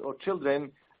kids or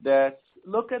children, that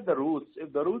look at the roots.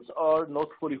 If the roots are not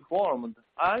fully formed,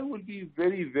 I will be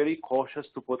very, very cautious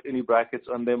to put any brackets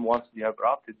on them once they have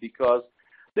erupted, because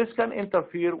this can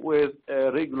interfere with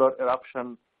regular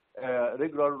eruption,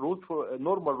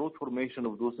 normal root formation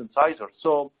of those incisors.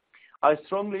 So I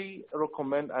strongly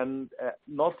recommend and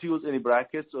not use any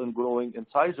brackets on growing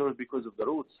incisors because of the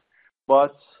roots.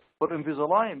 But for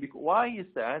Invisalign, why is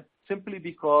that? Simply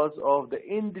because of the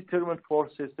indeterminate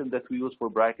force system that we use for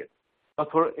brackets.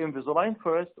 But for Invisalign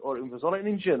first or Invisalign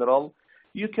in general,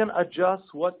 you can adjust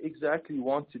what exactly you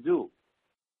want to do.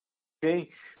 Okay,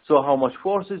 so how much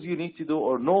forces you need to do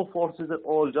or no forces at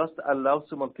all, just allow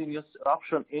simultaneous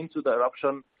eruption into the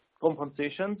eruption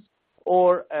compensations,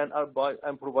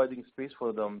 and providing space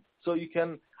for them. So you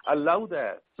can allow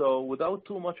that, so without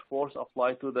too much force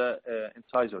applied to the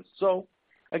incisors. So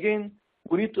again,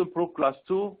 we need to improve class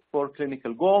 2 for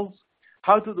clinical goals.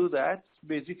 How to do that?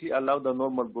 Basically allow the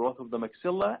normal growth of the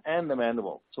maxilla and the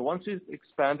mandible. So once you've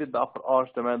expanded the upper arch,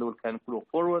 the mandible can flow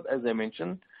forward, as I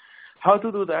mentioned. How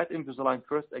to do that? Invisalign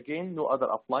first, again, no other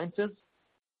appliances.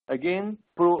 Again,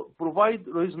 provide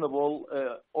reasonable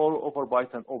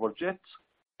overbite and overjet,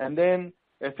 and then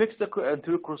fix the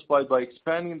anterior crossbite by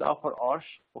expanding the upper arch,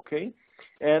 okay,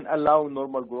 and allow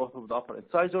normal growth of the upper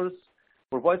incisors.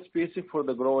 Provide spacing for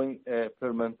the growing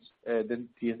permanent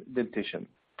dentition.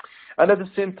 And at the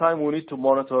same time, we need to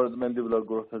monitor the mandibular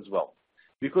growth as well,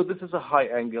 because this is a high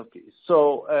angle case.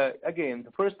 So again,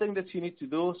 the first thing that you need to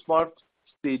do, smart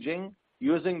staging,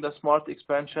 using the smart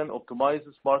expansion, optimize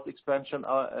the smart expansion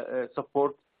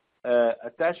support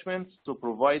attachments to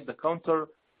provide the counter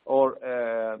or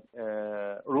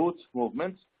root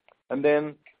movements, and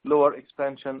then lower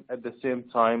expansion at the same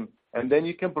time. And then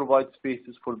you can provide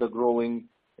spaces for the growing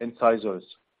incisors.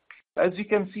 As you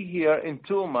can see here, in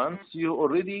 2 months,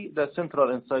 the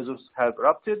central incisors have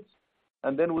erupted,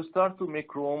 and then we start to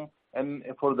make room and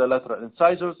for the lateral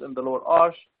incisors in the lower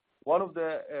arch. One of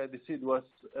the deciduous,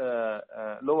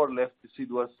 lower left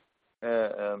deciduous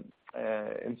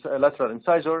lateral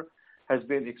incisor has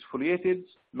been exfoliated,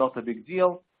 not a big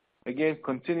deal. Again,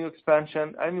 continue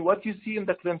expansion. And what you see in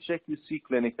the ClinCheck, you see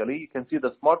clinically. You can see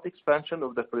the smart expansion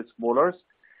of the first molars.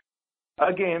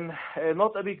 Again,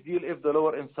 not a big deal if the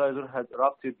lower incisor has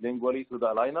erupted lingually to the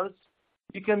aligners.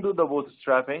 You can do the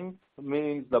bootstrapping,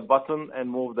 meaning the button, and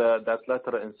move that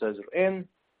lateral incisor in.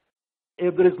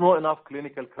 If there is not enough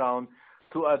clinical crown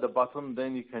to add the button,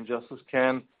 then you can just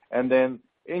scan and then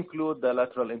include the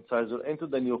lateral incisor into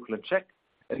the new ClinCheck.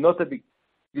 And not a big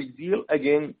deal.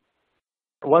 Again,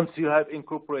 once you have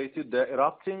incorporated the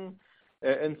erupting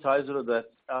incisor that's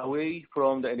away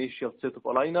from the initial set of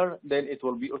aligner, then it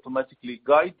will be automatically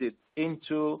guided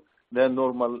into the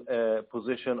normal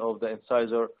position of the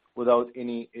incisor without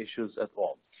any issues at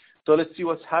all. So let's see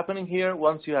what's happening here.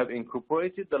 Once you have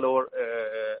incorporated the lower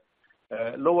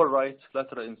right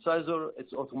lateral incisor,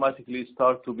 it's automatically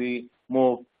start to be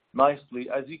moved nicely.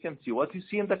 As you can see, what you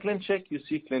see in the ClinCheck, you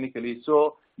see clinically,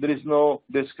 so there is no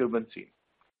discrepancy.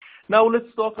 Now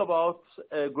let's talk about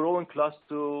growing class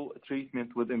 2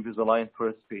 treatment with Invisalign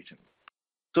first patient.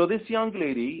 So this young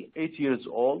lady, 8 years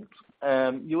old,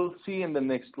 you will see in the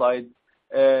next slide,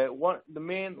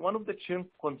 one of the chief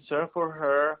concern for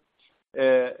her,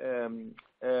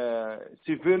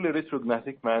 severely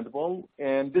retrognatic mandible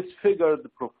and disfigured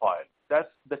profile.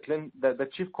 That's the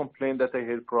chief complaint that I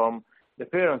heard from the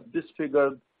parents,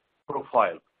 disfigured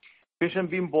profile.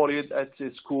 Patient being bullied at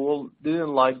school,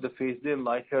 didn't like the face, didn't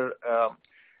like her,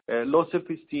 low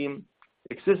self-esteem,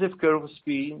 excessive curve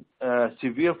speed,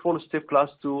 severe full step class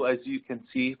 2, as you can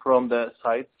see from the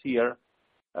sides here.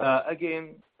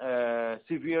 Again,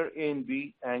 severe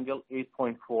A&B angle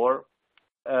 8.4,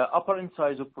 upper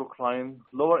incisor procline,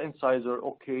 lower incisor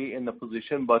okay in the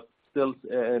position, but still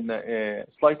in a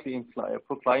slightly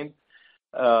proclined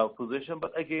position,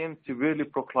 but again, severely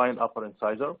proclined upper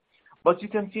incisor. But you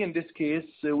can see in this case,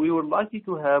 we were likely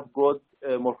to have good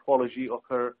morphology of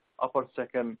her upper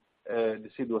second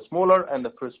deciduous molar and the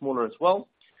first molar as well.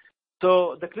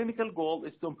 So the clinical goal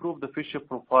is to improve the facial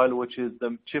profile, which is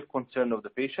the chief concern of the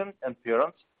patient and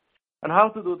parents. And how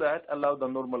to do that? Allow the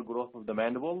normal growth of the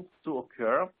mandible to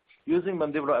occur using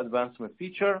mandibular advancement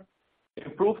feature.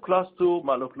 Improve class 2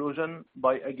 malocclusion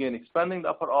by, again, expanding the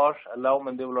upper arch, allow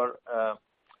mandibular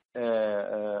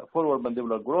forward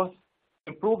mandibular growth.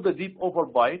 Improve the deep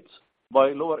overbite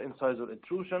by lower incisor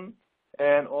intrusion,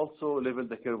 and also level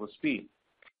the curve speed.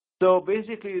 So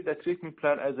basically, the treatment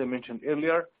plan, as I mentioned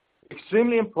earlier,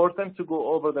 extremely important to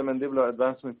go over the mandibular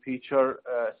advancement feature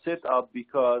setup,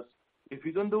 because if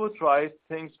you don't do it right,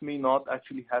 things may not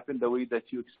actually happen the way that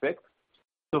you expect.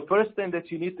 So first thing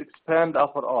that you need to expand the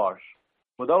upper arch.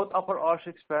 Without upper arch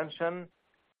expansion,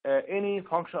 any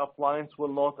functional appliance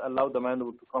will not allow the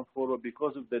mandible to come forward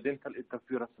because of the dental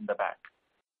interference in the back.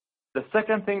 The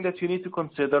second thing that you need to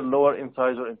consider, lower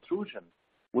incisor intrusion.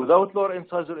 Without lower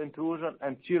incisor intrusion,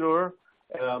 anterior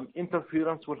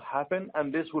interference will happen,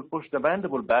 and this will push the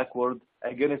mandible backward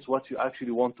against what you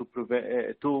actually want to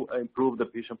prevent to improve the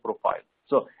patient profile.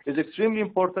 So it's extremely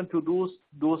important to do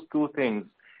those two things: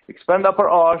 expand upper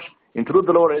arch, intrude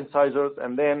the lower incisors,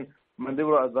 and then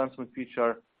mandibular advancement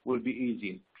feature will be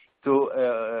easy.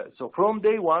 So from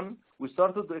day one, we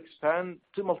started to expand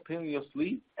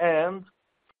simultaneously and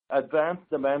advance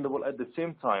the mandible at the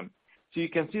same time. So you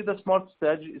can see the smart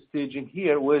staging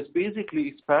here was basically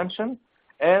expansion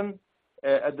and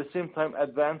at the same time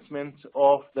advancement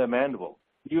of the mandible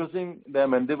using the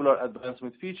mandibular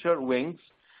advancement feature, wings.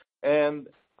 And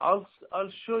I'll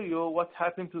show you what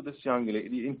happened to this young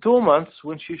lady. In 2 months,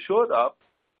 when she showed up,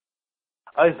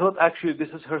 I thought actually this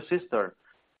is her sister.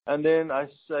 And then I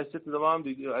said to the mom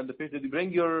and the patient, did you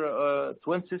bring your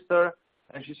twin sister?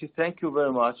 And she said, thank you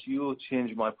very much. You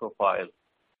changed my profile.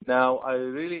 Now,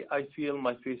 I feel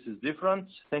my face is different.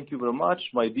 Thank you very much.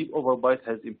 My deep overbite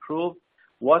has improved.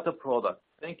 What a product.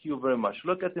 Thank you very much.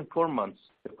 Look at in 4 months.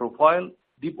 The profile,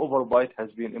 deep overbite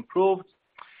has been improved.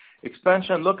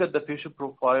 Expansion, look at the patient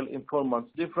profile in 4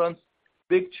 months difference.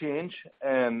 Big change.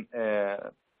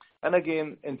 And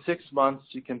again, in 6 months,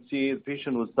 you can see the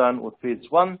patient was done with phase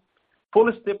 1.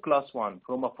 Full step class 1.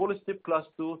 From a full step class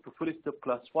 2 to full step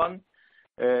class 1.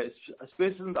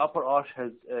 Spaces in the upper arch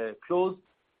has closed.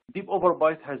 Deep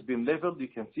overbite has been leveled. You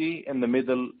can see in the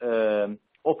middle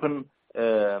open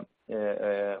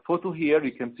photo here.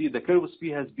 You can see the curve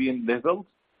speed has been leveled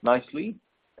nicely.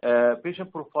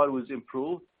 Patient profile was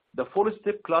improved. The full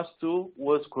step class 2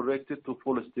 was corrected to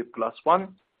full step class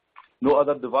 1. No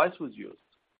other device was used.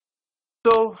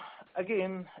 So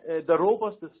again, the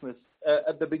robustness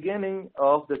at the beginning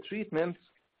of the treatment.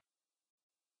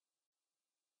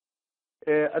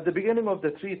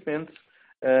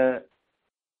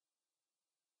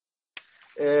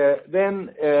 Then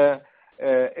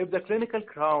if the clinical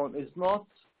crown is not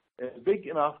big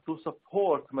enough to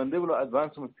support mandibular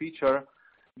advancement feature,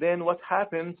 then what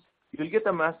happens, you'll get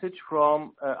a message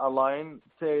from Align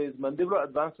says mandibular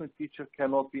advancement feature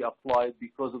cannot be applied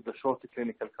because of the short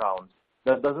clinical crown.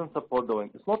 That doesn't support the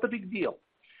wing. It's not a big deal.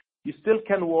 You still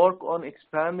can work on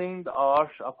expanding the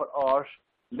arch, upper arch,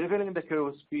 leveling the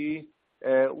curve speed,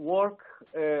 work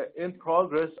in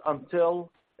progress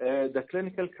until the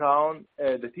clinical crown,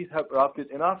 the teeth have erupted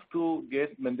enough to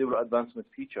get mandibular advancement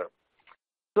feature.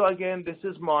 So again, this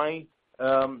is my,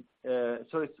 sorry,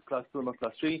 it's class 2, not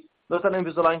class 3. Not an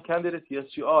Invisalign candidate? Yes,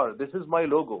 you are. This is my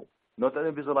logo. Not an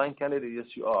Invisalign candidate? Yes,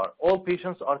 you are. All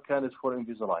patients are candidates for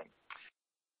Invisalign.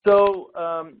 So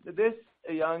this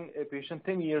young patient,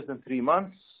 10 years and 3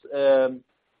 months,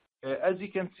 as you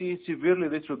can see, severely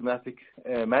retrographic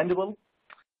mandible,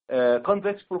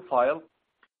 convex profile,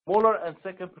 molar and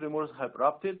second premolar have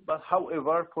erupted, but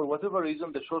however, for whatever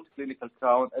reason, the short clinical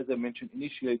crown, as I mentioned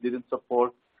initially, didn't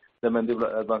support the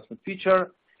mandibular advancement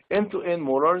feature. End-to-end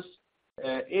molars,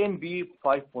 A and B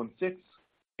 5.6,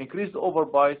 increased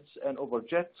overbites and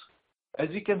overjets. As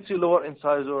you can see, lower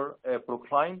incisor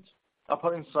proclined,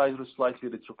 upper incisor slightly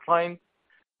retroclined.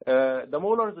 The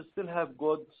molars still have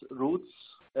good roots,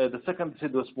 the second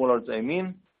deciduous molars, I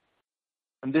mean.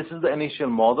 And this is the initial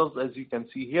models, as you can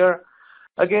see here.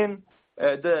 Again,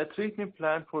 the treatment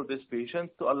plan for this patient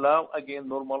to allow, again,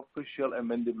 normal facial and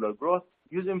mandibular growth.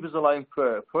 Use Invisalign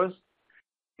first.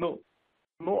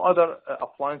 No other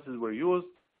appliances were used.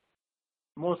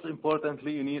 Most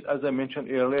importantly, you need, as I mentioned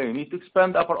earlier, you need to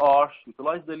expand upper arch,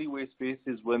 utilize the leeway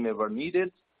spaces whenever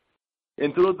needed,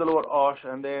 include the lower arch,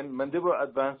 and then mandibular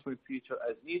advancement feature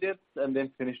as needed, and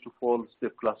then finish to full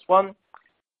step class 1.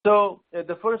 So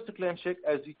the first clean check,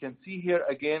 as you can see here,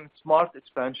 again, smart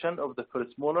expansion of the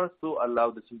first molar to allow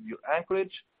the severe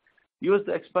anchorage. Use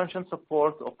the expansion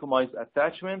support, optimize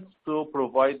attachments to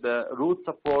provide the root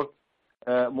support,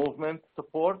 movement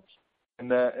support in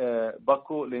the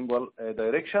buccolingual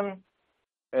direction.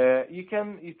 You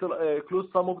can include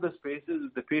some of the spaces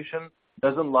if the patient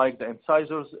doesn't like the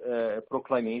incisors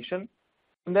proclination.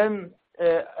 And then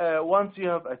once you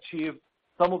have achieved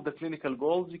some of the clinical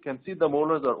goals, you can see the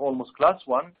molars are almost class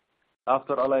 1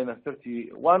 after aligner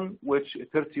 31, which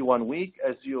 31 week.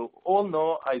 As you all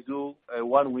know, I do a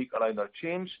 1 week aligner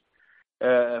change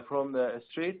from the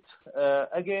straight.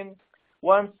 Again,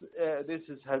 once this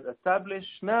has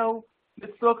established, now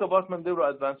let's talk about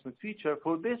mandibular advancement feature.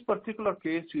 For this particular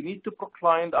case, you need to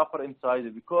procline the upper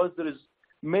incisor because there is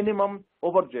minimum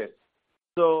overjet.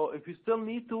 So if you still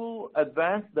need to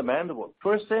advance the mandible,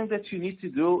 first thing that you need to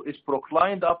do is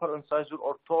procline the upper incisor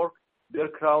or torque their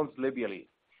crowns labially.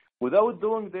 Without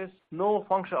doing this, no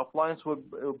functional appliance will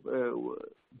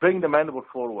bring the mandible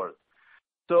forward.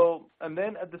 So, and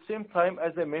then at the same time,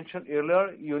 as I mentioned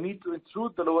earlier, you need to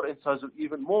intrude the lower incisor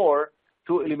even more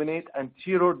to eliminate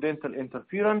anterior dental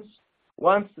interference.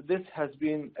 Once this has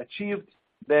been achieved,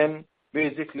 then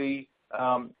basically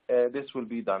this will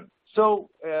be done. So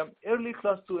early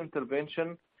class 2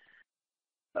 intervention.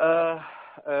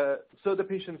 So the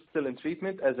patient is still in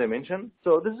treatment, as I mentioned.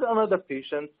 So this is another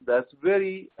patient that's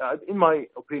very, in my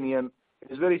opinion,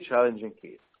 is very challenging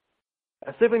case.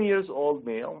 A 7-year-old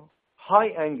male, high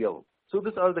angle. So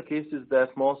these are the cases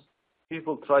that most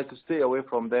people try to stay away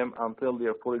from them until they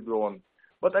are fully grown.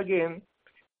 But again,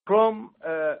 from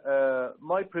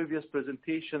my previous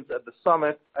presentations at the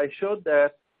summit, I showed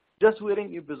that just wearing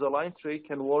Invisalign tray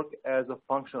can work as a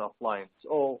functional appliance.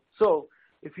 So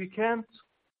if you can't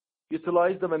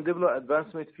utilize the mandibular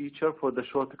advancement feature for the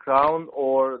short crown,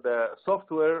 or the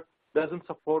software doesn't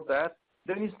support that,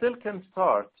 then you still can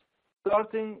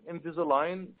starting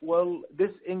Invisalign will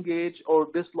disengage or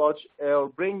dislodge or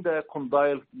bring the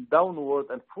condyle downward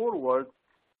and forward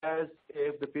as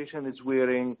if the patient is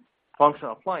wearing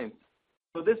functional appliance.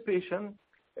 So this patient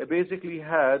basically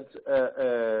had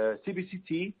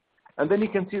CBCT, and then you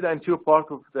can see the anterior part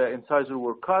of the incisor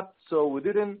were cut. So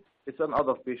it's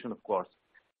another patient, of course.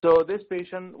 So this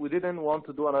patient, we didn't want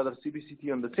to do another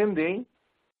CBCT on the same day.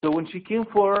 So when she came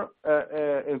for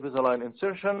Invisalign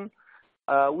insertion,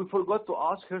 we forgot to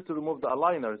ask her to remove the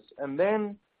aligners. And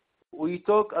then we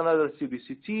took another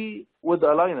CBCT with the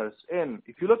aligners in.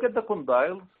 If you look at the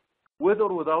condyles, with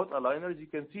or without aligners, you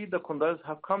can see the condyles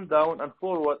have come down and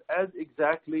forward as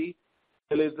exactly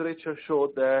the literature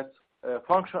showed that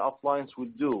functional appliance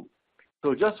would do.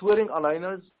 So just wearing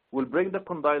aligners will bring the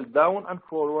condyle down and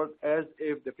forward as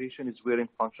if the patient is wearing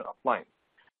functional appliance.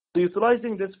 So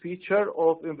utilizing this feature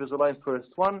of Invisalign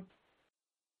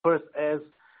first as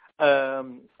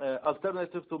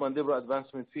alternative to mandibular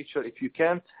advancement feature if you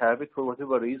can't have it for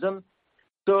whatever reason.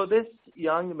 So this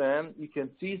young man, you can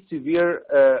see severe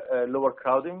lower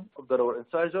crowding of the lower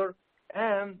incisor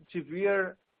and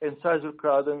severe incisor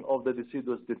crowding of the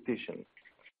deciduous dentition.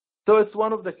 So it's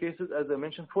one of the cases, as I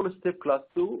mentioned, full step class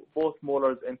 2, both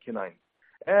molars and canine.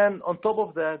 And on top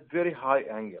of that, very high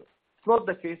angle. It's not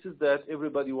the cases that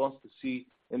everybody wants to see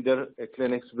in their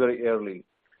clinics very early.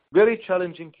 Very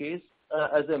challenging case,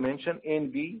 as I mentioned,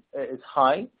 NB is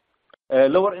high,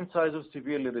 lower incisor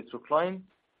severely retroclined,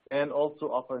 and also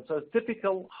upper incisor,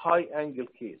 typical high angle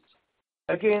case.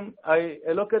 Again, I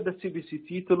look at the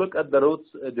CBCT to look at the roots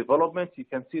development. You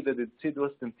can see the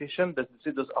deciduous dentition, the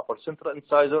deciduous upper central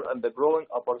incisor, and the growing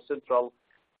upper central,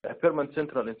 permanent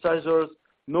central incisors,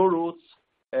 no roots.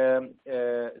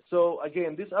 So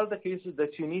again, these are the cases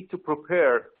that you need to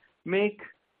prepare, make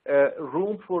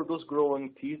room for those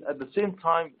growing teeth. At the same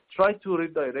time, try to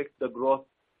redirect the growth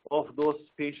of those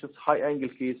patients' high angle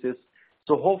cases.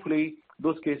 So hopefully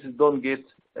those cases don't get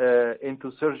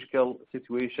into surgical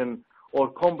situation or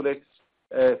complex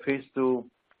phase 2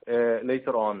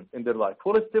 later on in their life.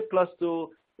 Full step class 2,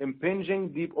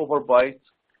 impinging deep overbite,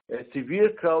 severe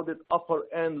crowded upper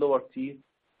and lower teeth.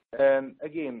 And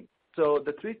again, so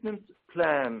the treatment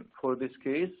plan for this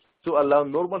case to allow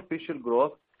normal facial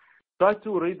growth, try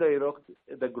to redirect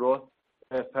the growth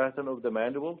pattern of the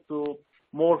mandible to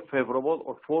more favorable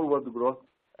or forward growth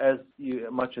as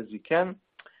much as you can.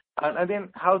 And then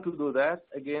how to do that,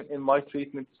 again, in my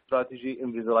treatment strategy,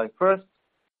 Invisalign first.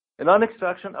 A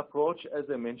non-extraction approach, as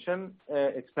I mentioned,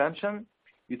 expansion,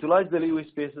 utilize the leeway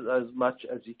spaces as much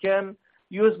as you can,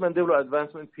 use mandibular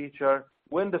advancement feature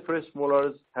when the first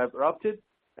molars have erupted,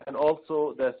 and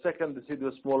also the second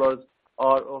deciduous molars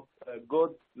are of a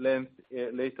good length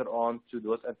later on to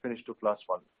do it and finish to class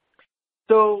 1.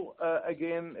 So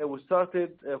again, we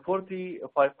started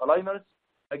 45 aligners.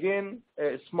 Again,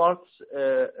 smart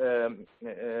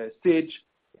stage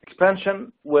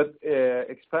expansion with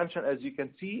expansion, as you can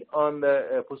see on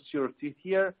the posterior teeth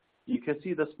here. You can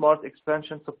see the smart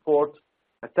expansion support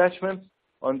attachments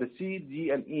on the C,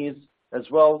 D, and E's as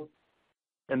well.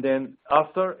 And then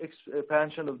after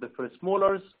expansion of the first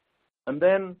molars, and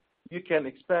then you can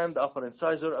expand the upper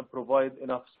incisor and provide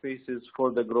enough spaces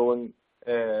for the growing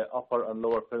upper and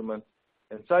lower permanent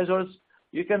incisors.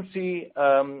 You can see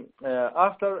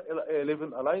after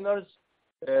 11 aligners,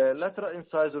 lateral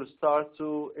incisors start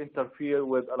to interfere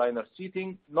with aligner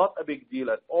seating. Not a big deal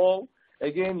at all.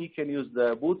 Again, you can use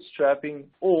the bootstrapping,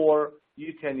 or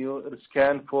you can use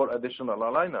scan for additional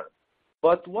aligner.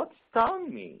 But what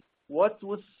stunned me, what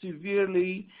was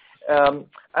severely,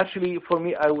 actually for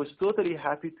me, I was totally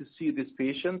happy to see these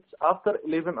patients after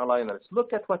 11 aligners.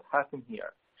 Look at what happened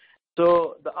here.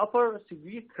 So the upper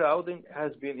severe crowding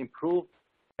has been improved.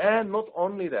 And not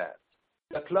only that,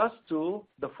 the class 2,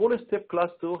 the full step class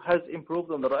 2 has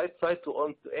improved on the right side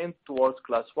to end towards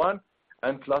class 1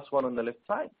 and class 1 on the left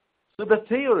side. So the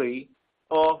theory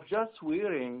of just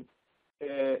wearing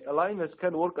aligners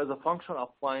can work as a functional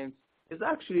appliance is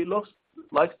actually looks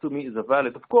like to me is a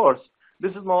valid. Of course,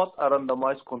 this is not a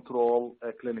randomized control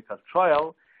clinical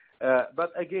trial,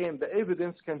 but again, the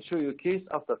evidence can show you case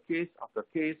after case after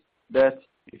case that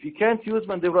if you can't use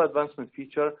mandibular advancement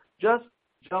feature, just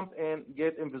jump in,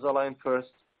 get Invisalign first,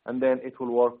 and then it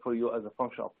will work for you as a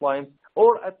functional appliance,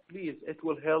 or at least it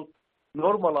will help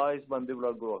normalize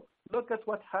mandibular growth. Look at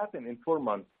what happened in 4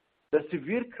 months. The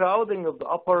severe crowding of the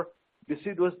upper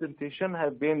deciduous dentition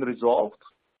have been resolved.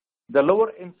 The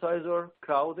lower incisor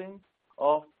crowding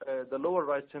of the lower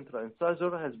right central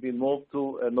incisor has been moved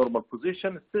to a normal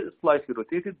position, still slightly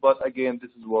rotated, but again,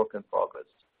 this is work in progress.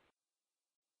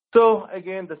 So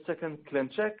again, the second clean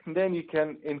check, then you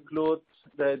can include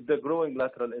the growing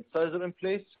lateral incisor in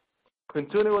place,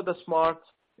 continue with the smart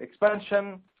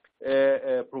expansion,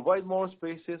 provide more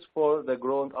spaces for the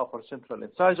growing upper central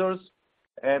incisors,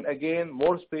 and again,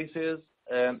 more spaces,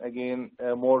 and again,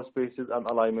 more spaces and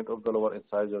alignment of the lower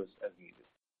incisors as needed.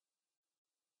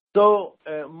 So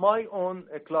my own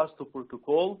class 2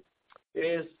 protocol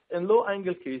is in low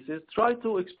angle cases, try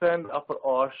to expand upper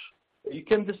arch. You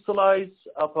can distalize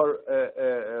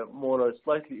upper molar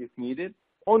slightly if needed,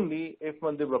 only if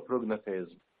mandibular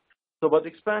prognathism. So, but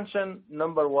expansion,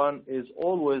 number one, is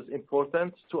always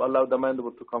important to allow the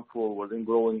mandible to come forward in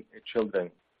growing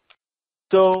children.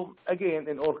 So, again,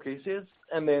 in all cases,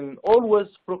 and then always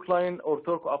procline or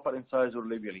torque upper incisor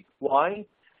labially. Why?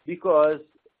 Because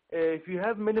if you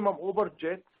have minimum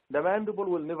overjet, the mandible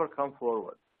will never come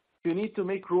forward. You need to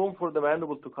make room for the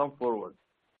mandible to come forward.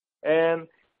 And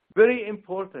very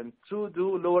important to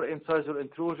do lower incisor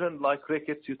intrusion like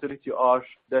Ricketts utility arch.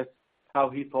 That's how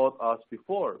he taught us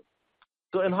before.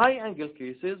 So in high angle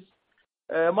cases,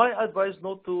 my advice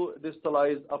not to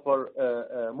distalize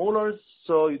upper molars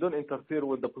so you don't interfere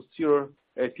with the posterior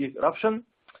teeth eruption.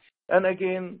 And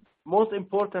again, most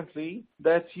importantly,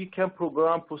 that you can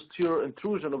program posterior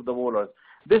intrusion of the molars.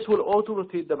 This will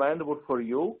auto-rotate the mandible for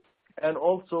you, and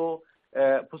also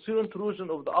posterior intrusion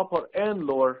of the upper and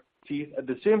lower teeth at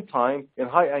the same time in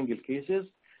high angle cases.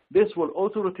 This will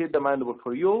auto-rotate the mandible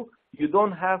for you. You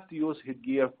don't have to use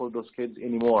headgear for those kids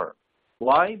anymore.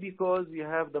 Why? Because you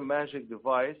have the magic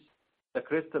device, the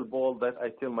crystal ball that I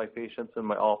tell my patients in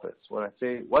my office. When I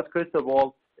say, what crystal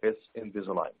ball? It's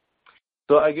Invisalign.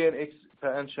 So again,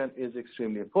 expansion is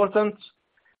extremely important.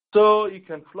 So you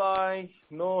can fly,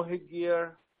 no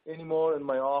headgear anymore in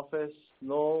my office,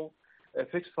 no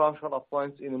fixed functional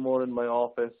appliance anymore in my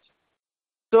office.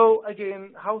 So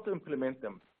again, how to implement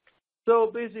them?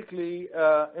 So basically,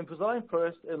 Invisalign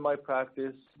first in my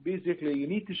practice, basically you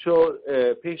need to show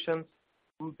patients,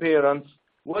 parents,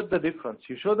 what the difference.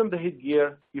 You show them the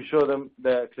headgear, you show them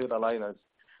the clear aligners.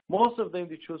 Most of them,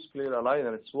 they choose clear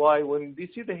aligners. Why? When they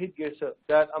see the headgear, say,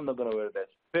 Dad, I'm not going to wear that,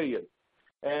 period.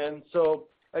 And so,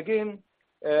 again,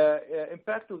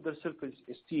 impact of their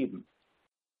self-esteem.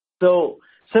 So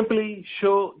simply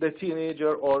show the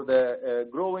teenager or the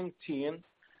growing teen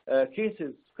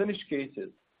cases, finished cases.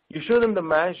 You show them the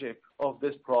magic of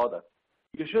this product.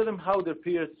 You show them how their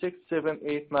periods 6, 7,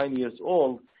 8, 9 years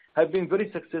old have been very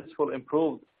successful,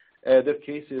 improved their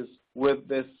cases with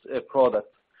this product.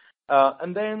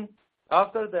 And then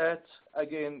after that,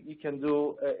 again, you can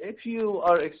do, if you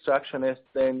are extractionist,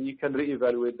 then you can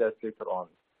reevaluate that later on.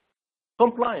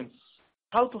 Compliance,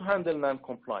 how to handle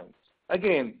non-compliance.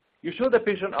 Again, you show the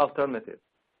patient alternative.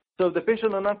 So the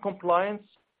patient in non-compliance,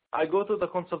 I go to the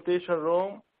consultation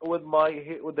room with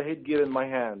the headgear in my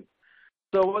hand.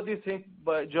 So what do you think,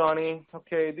 Johnny?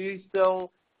 Okay, do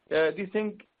you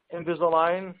think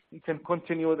Invisalign, you can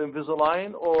continue with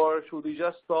Invisalign, or should we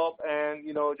just stop and,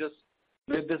 just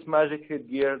let this magic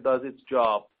headgear does its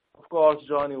job? Of course,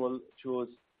 Johnny will choose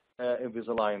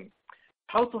Invisalign.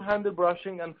 How to handle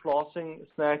brushing and flossing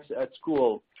snacks at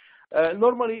school.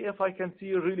 Normally, if I can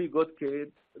see a really good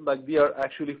kid, like they are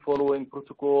actually following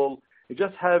protocol,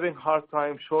 just having hard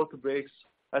time, short breaks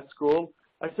at school,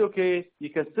 I say, okay, you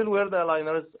can still wear the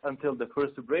aligners until the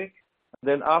first break.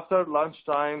 Then after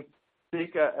lunchtime,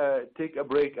 take a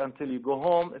break until you go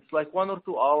home. It's like 1 or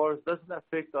 2 hours, doesn't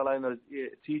affect the aligners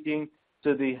seating.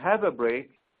 So they have a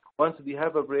break. Once they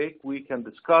have a break, we can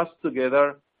discuss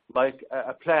together like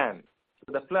a plan.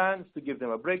 So the plan is to give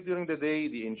them a break during the day,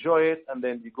 they enjoy it, and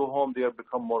then you go home, they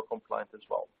become more compliant as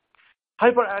well.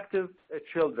 Hyperactive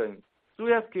children. So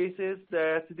we have cases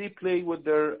that they play with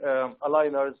their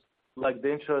aligners like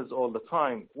dentures all the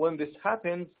time. When this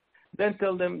happens, then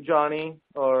tell them, Johnny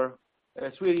or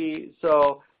sweetie,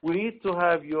 so we need to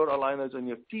have your aligners on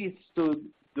your teeth to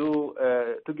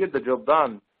get the job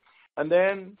done. And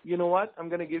then, you know what? I'm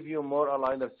going to give you more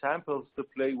aligner samples to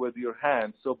play with your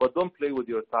hands. So, but don't play with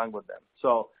your tongue with them.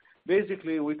 So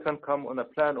basically, we can come on a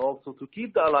plan also to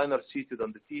keep the aligner seated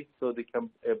on the teeth so they can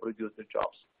produce their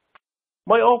jobs.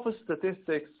 My office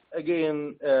statistics,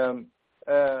 again,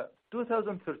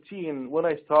 2013, when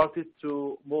I started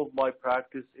to move my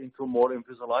practice into more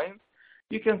Invisalign,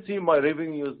 you can see my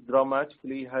revenues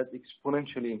dramatically has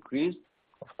exponentially increased.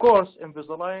 Of course,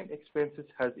 Invisalign expenses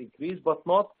has increased, but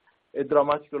not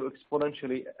dramatically or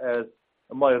exponentially as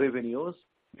my revenues.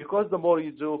 because the more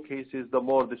you do cases, the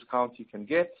more discount you can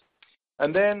get.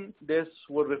 And then this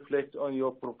will reflect on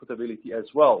your profitability as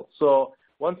well. So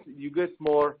once you get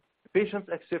more patient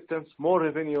acceptance, more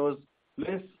revenues,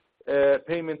 less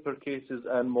payment per cases,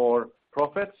 and more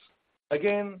profits.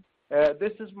 Again,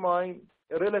 this is my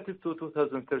relative to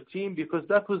 2013 because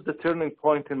that was the turning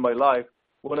point in my life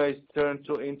when I turned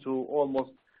into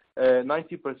almost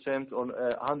 90% or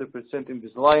 100%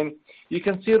 Invisalign. You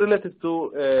can see relative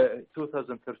to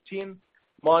 2013,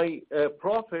 my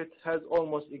profit has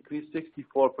almost increased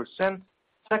 64%.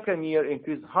 Second year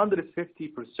increased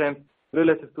 150%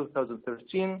 relative to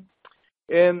 2013.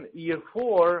 In year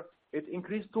 4, it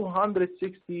increased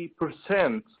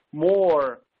 260%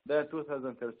 more than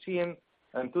 2013.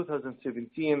 And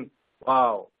 2017,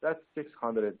 wow, that's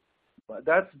 600.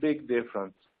 That's big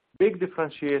difference. Big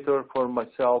differentiator for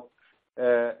myself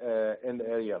in the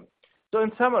area. So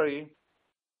in summary,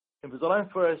 Invisalign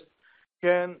First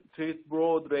can treat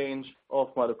broad range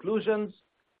of malocclusions,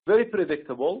 very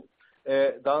predictable,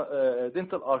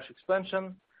 dental arch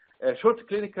expansion, short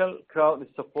clinical crown is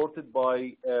supported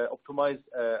by optimized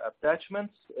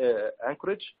attachments,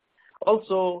 anchorage.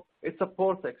 Also, it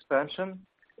supports expansion.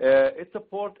 It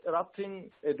supports erupting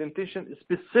dentition,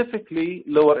 specifically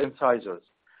lower incisors.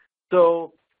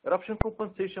 So eruption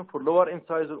compensation for lower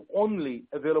incisor only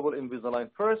available in Invisalign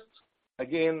First.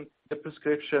 Again, the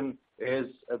prescription is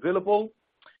available.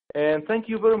 And thank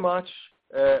you very much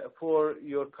for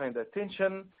your kind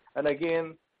attention. And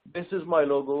again, this is my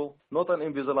logo, not an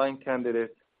Invisalign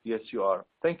candidate. Yes, you are.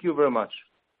 Thank you very much.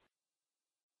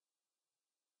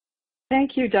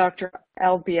 Thank you, Dr.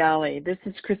 Albiali. This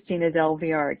is Christina Del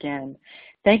Villar again.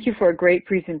 Thank you for a great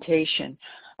presentation.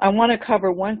 I want to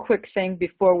cover one quick thing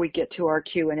before we get to our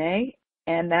Q&A,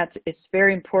 and that's it's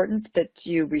very important that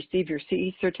you receive your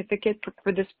CE certificate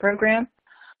for this program.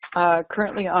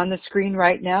 Currently on the screen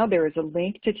right now, there is a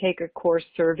link to take a course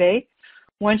survey.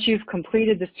 Once you've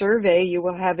completed the survey, you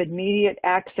will have immediate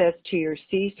access to your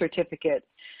CE certificate.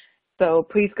 So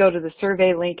please go to the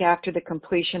survey link after the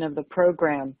completion of the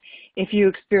program. If you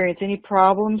experience any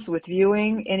problems with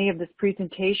viewing any of this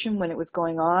presentation when it was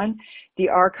going on, the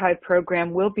archive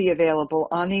program will be available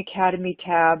on the Academy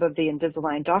tab of the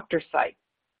Invisalign Doctor site.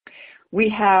 We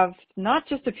have not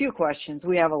just a few questions,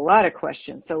 we have a lot of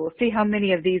questions. So we'll see how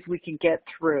many of these we can get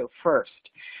through first.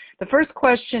 The first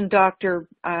question, Dr.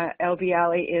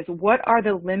 Albiali, is what are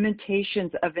the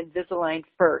limitations of Invisalign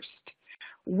First?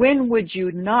 When would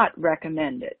you not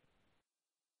recommend it?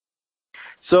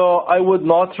 So I would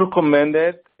not recommend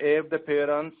it if the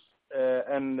parents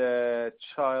and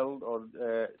child or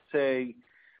say,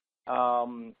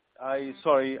 I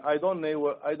don't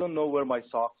know where my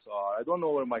socks are. I don't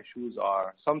know where my shoes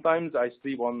are. Sometimes I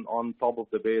sleep on top of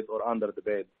the bed or under the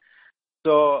bed.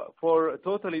 So for a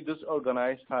totally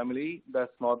disorganized family,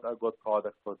 that's not a good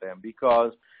product for them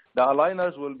because the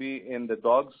aligners will be in the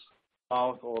dog's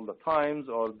mouth all the times,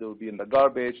 or they'll be in the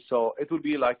garbage. So it will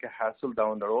be like a hassle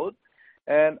down the road.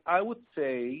 And I would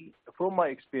say, from my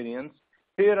experience,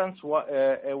 parents,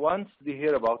 once they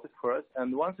hear about it first,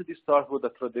 and once they start with the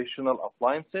traditional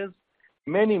appliances,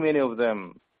 many of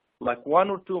them, like 1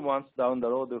 or 2 months down the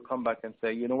road, they'll come back and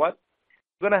say, you know what?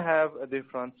 We're going to have a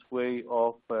different way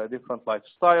of different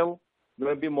lifestyle. They're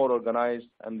going to be more organized,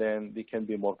 and then they can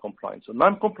be more compliant. So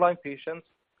non-compliant patients,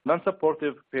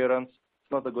 non-supportive parents,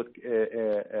 it's not a good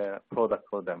product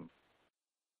for them.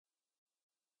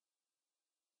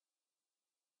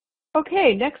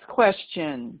 Okay, next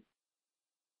question.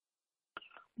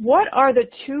 What are the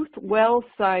tooth well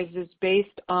sizes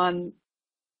based on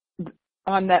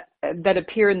that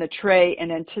appear in the tray in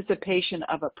anticipation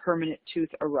of a permanent tooth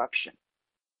eruption?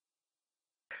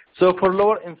 So for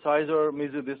lower incisor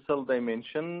mesodistal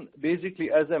dimension,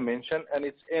 basically as I mentioned, and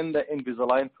it's in the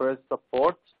Invisalign First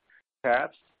support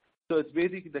tabs. So it's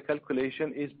basically the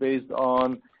calculation is based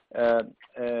on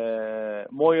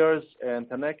Moyers and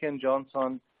Tanaka and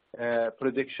Johnson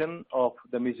prediction of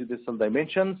the mesodistal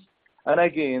dimensions. And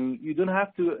again, you don't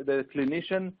have to, the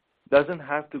clinician doesn't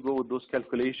have to go with those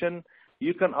calculations.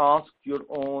 You can ask your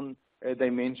own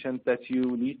dimensions that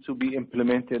you need to be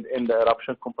implemented in the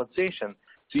eruption compensation.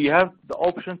 So you have the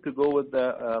option to go with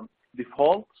the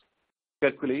default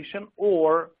calculation,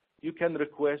 or you can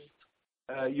request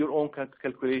your own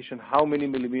calculation, how many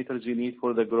millimeters you need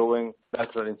for the growing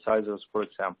lateral incisors, for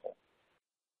example.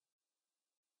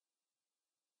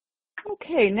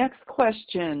 Okay, next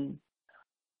question.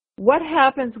 What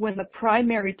happens when the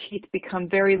primary teeth become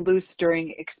very loose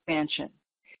during expansion?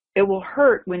 It will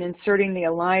hurt when inserting the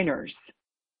aligners.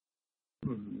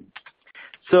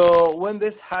 So when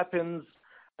this happens,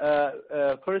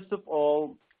 first of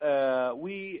all,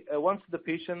 once the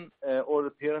patient or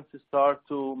the parents start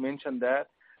to mention that,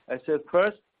 I said,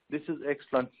 first, this is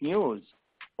excellent news.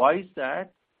 Why is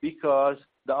that? Because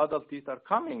the adult teeth are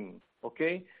coming,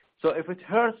 okay? So if it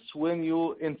hurts when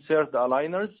you insert the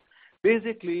aligners,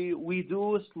 basically we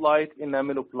do slight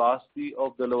enameloplasty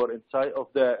of the lower inside of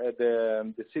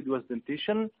the deciduous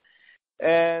dentition.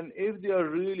 And if they are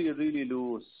really, really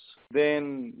loose,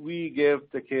 then we give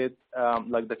the kid,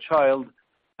 like the child,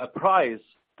 a prize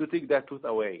to take that tooth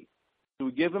away. So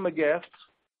we give him a gift.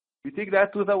 You take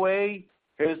that tooth away,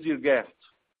 here's your gift.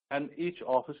 And each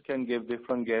office can give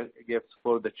different gifts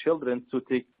for the children to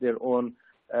take their own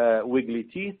wiggly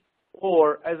teeth.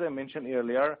 Or, as I mentioned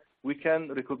earlier, we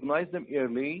can recognize them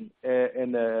early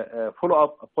in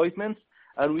follow-up appointments,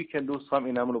 and we can do some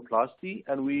enameloplasty,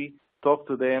 and we talk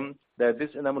to them that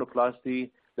this enameloplasty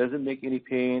doesn't make any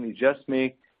pain. It just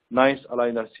makes nice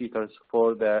aligner seaters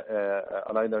for the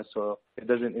aligner, so it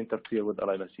doesn't interfere with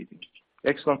aligner seating.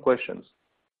 Excellent questions.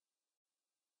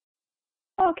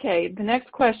 Okay, the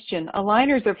next question.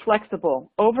 Aligners are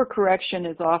flexible. Overcorrection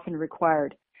is often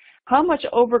required. How much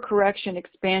overcorrection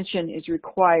expansion is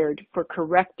required for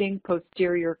correcting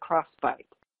posterior crossbite?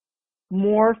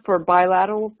 More for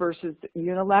bilateral versus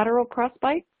unilateral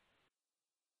crossbite?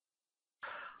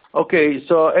 Okay,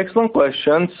 so excellent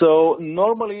question. So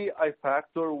normally I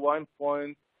factor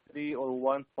 1.3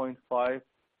 or 1.5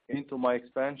 into my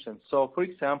expansion. So for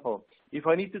example, if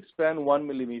I need to expand 1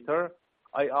 millimeter,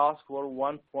 I ask for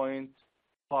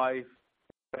 1.5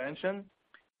 expansion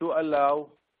to allow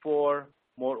for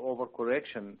more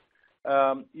overcorrection.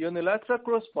 Unilateral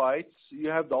crossbites, you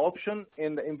have the option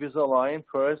in the Invisalign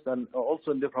first and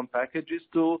also in different packages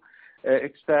to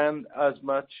expand as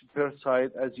much per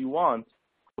side as you want.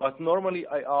 But normally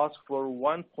I ask for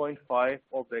 1.5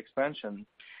 of the expansion.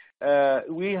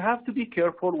 We have to be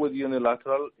careful with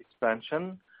unilateral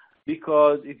expansion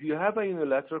because if you have a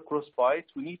unilateral crossbite,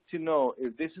 we need to know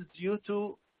if this is due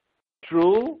to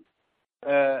true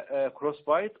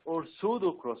crossbite or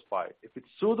pseudo crossbite. If it's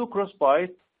pseudo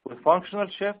crossbite with functional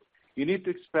shift, you need to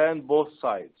expand both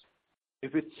sides.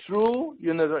 If it's true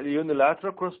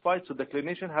unilateral crossbite, so the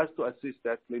clinician has to assist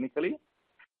that clinically.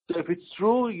 So if it's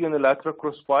true unilateral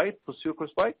crossbite, posterior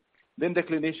crossbite, then the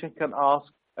clinician can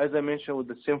ask, as I mentioned with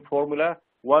the same formula,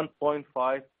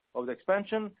 1.5 of the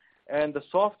expansion, and the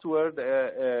software,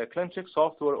 the ClinCheck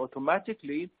software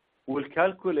automatically will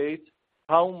calculate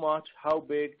how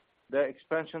big the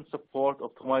expansion support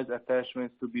optimized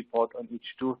attachments to be put on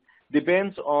each tooth.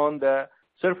 Depends on the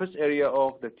surface area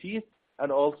of the teeth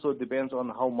and also depends on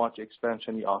how much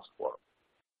expansion you ask for.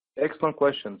 Excellent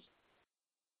questions.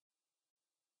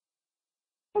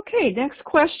 Okay, next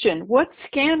question. What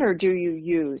scanner do you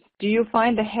use? Do you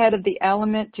find the head of the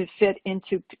element to fit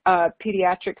into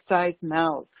pediatric-sized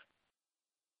mouths?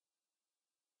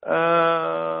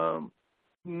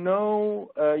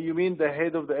 No, you mean the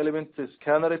head of the element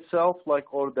scanner itself,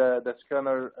 or the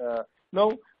scanner?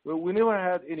 No, we never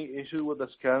had any issue with the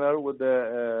scanner with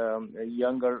the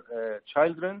younger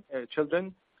children,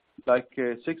 like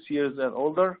 6 years and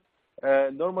older.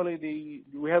 Normally,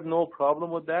 we have no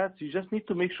problem with that. You just need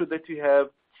to make sure that you have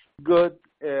good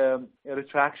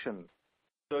retraction.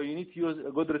 So you need to use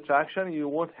a good retraction. You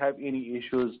won't have any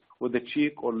issues with the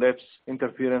cheek or lips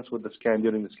interference with the scan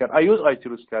during the scan. I use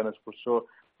iTero scanners for sure.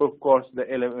 Of course,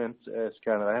 the Element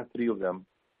scanner. I have 3 of them.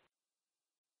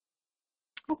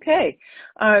 Okay.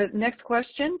 Next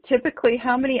question. Typically,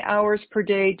 how many hours per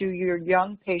day do your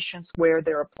young patients wear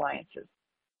their appliances?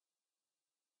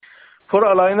 For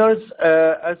aligners,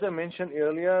 as I mentioned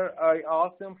earlier, I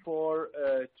ask them for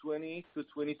 20 to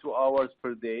 22 hours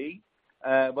per day.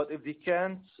 But if they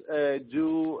can't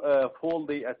do a full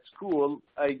day at school,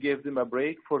 I give them a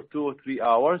break for 2 or 3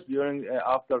 hours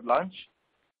after lunch.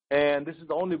 And this is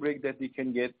the only break that they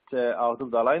can get out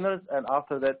of the aligners. And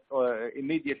after that,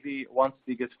 immediately, once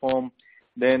they get home,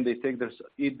 then they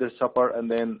eat their supper and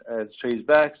then trays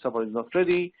back. Supper is not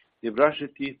ready. They brush their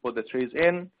teeth, put the trays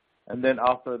in. And then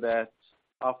after that,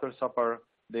 after supper,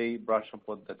 they brush and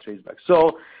put the trays back.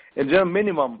 So in general,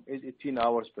 minimum is 18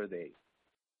 hours per day.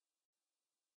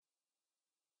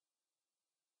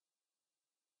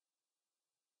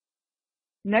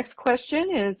 Next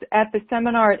question is, at the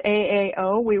seminar at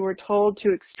AAO, we were told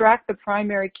to extract the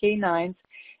primary canines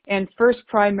and first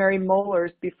primary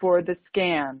molars before the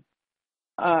scan.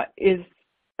 I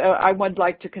would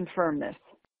like to confirm this.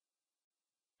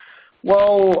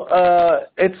 Well,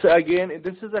 this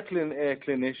is a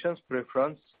clinician's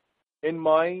preference. In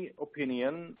my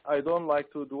opinion, I don't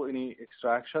like to do any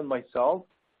extraction myself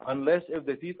unless if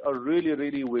the teeth are really,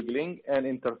 really wiggling and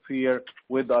interfere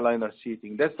with the aligner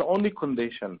seating. That's the only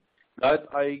condition. that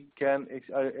I can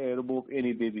remove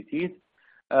any baby teeth.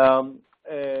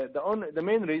 The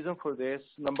main reason for this,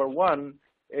 number one,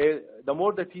 the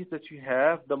more the teeth that you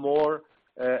have, the more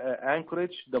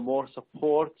anchorage, the more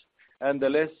support, and the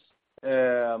less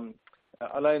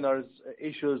aligners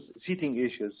issues, seating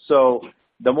issues. So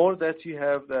the more that you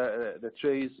have the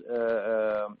trays,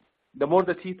 the more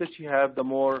the teeth that you have, the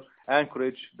more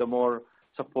anchorage, the more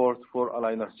support for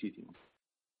aligner seating.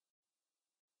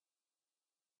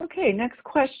 Okay, next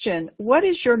question. What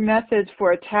is your method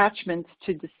for attachments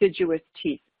to deciduous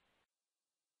teeth?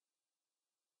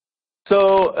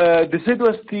 So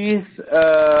deciduous teeth,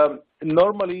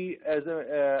 normally as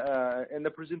in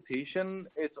the presentation,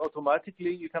 it's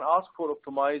automatically, you can ask for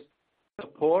optimized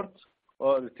support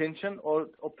or retention or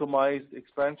optimized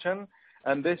expansion,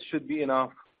 and this should be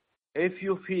enough. If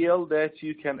you feel that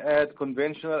you can add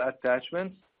conventional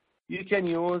attachments, you can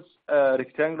use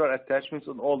rectangular attachments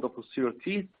on all the posterior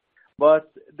teeth,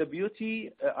 but the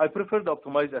beauty, I prefer the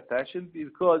optimized attachment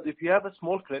because if you have a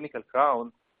small clinical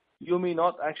crown, you may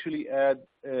not actually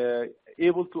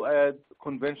able to add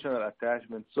conventional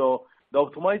attachments. So the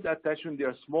optimized attachment, they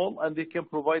are small and they can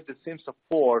provide the same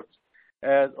support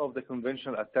as of the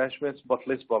conventional attachments, but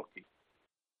less bulky.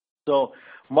 So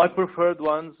my preferred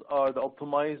ones are the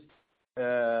optimized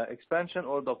expansion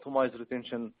or the optimized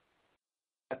retention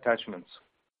attachments.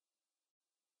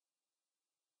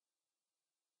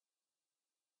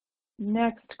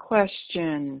 Next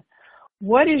question.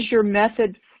 What is your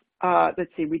method? Let's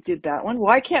see, we did that one.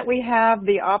 Why can't we have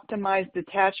the optimized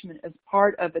attachment as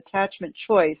part of attachment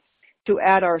choice to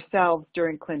add ourselves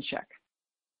during ClinCheck?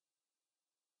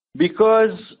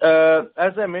 Because,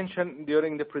 as I mentioned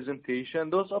during the presentation,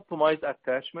 those optimized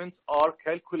attachments are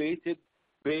calculated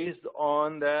based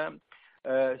on the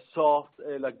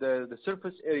like the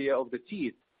surface area of the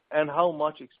teeth and how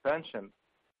much expansion.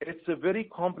 It's a very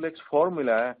complex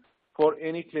formula for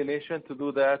any clinician to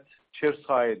do that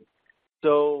chairside.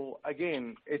 So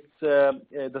again, it's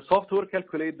the software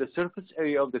calculates the surface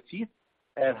area of the teeth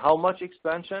and how much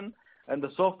expansion, and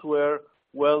the software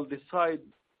will decide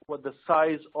what the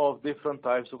size of different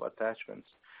types of attachments.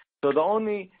 So the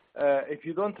only, if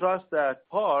you don't trust that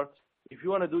part, if you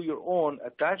want to do your own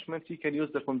attachments, you can use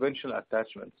the conventional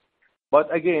attachments. But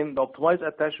again, the optimized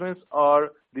attachments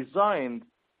are designed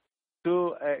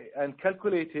to and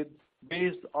calculated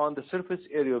based on the surface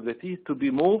area of the teeth to be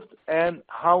moved and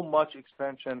how much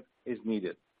expansion is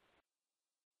needed.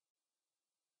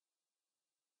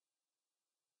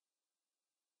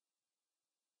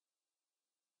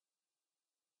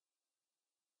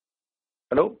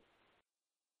 Hello?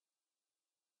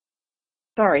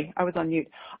 Sorry, I was on mute.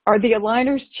 Are the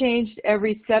aligners changed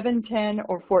every 7, 10,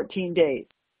 or 14 days?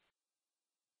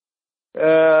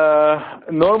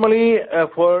 Normally,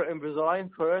 for Invisalign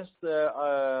First,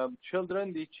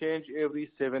 children, they change every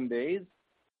 7 days,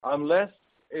 unless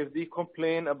if they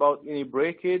complain about any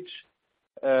breakage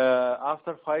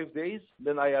after 5 days,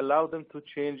 then I allow them to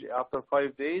change after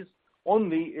 5 days,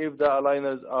 only if the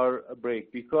aligners are a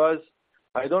break, because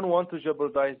I don't want to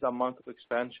jeopardize the amount of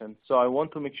expansion. So I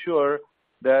want to make sure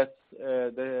that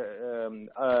the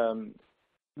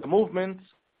movement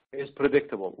is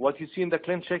predictable. What you see in the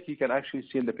ClinCheck, you can actually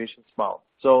see in the patient's mouth.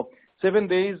 So 7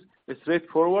 days is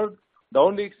straightforward. The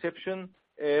only exception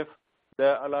if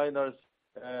the aligners,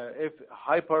 if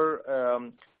hyper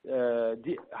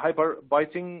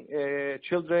biting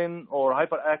children or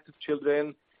hyperactive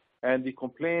children, and they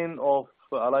complain of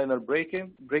aligner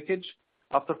breakage,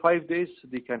 after 5 days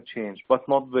they can change, but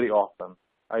not very often.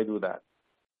 I do that.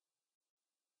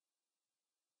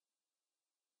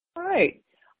 All right.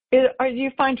 Do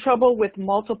you find trouble with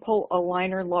multiple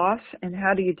aligner loss, and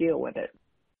how do you deal with it?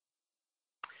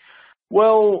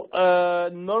 Well,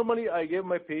 normally I give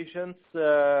my patients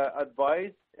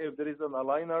advice. If there is an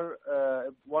aligner,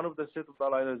 if one of the set of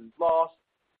aligners is lost,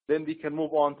 then they can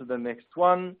move on to the next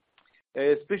one,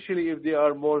 especially if they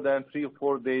are more than 3 or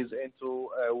 4 days into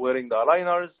wearing the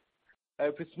aligners.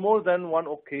 If it's more than one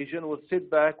occasion, we'll sit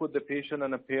back with the patient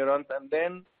and a parent, and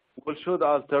then we'll show the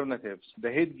alternatives,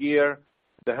 the headgear,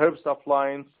 the herb stuff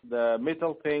lines, the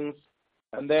metal things,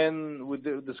 and then we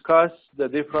discuss the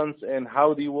difference in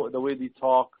how the way they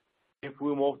talk if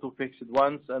we move to fixed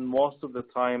ones. And most of the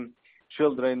time,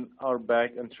 children are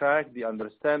back on track. They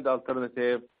understand the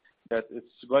alternative, that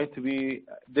it's going to be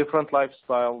different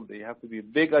lifestyle. They have to be a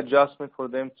big adjustment for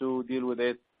them to deal with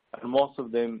it. And most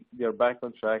of them, they are back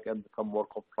on track and become more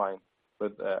compliant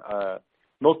with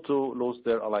not to lose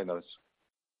their aligners.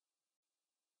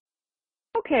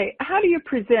 Okay, how do you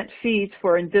present fees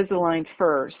for Invisalign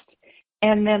First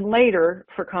and then later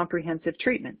for comprehensive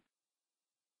treatment?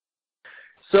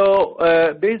 So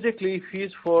basically,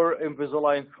 fees for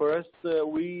Invisalign First,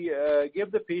 we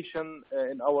give the patient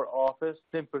in our office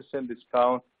 10%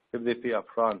 discount if they pay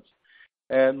upfront.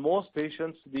 And most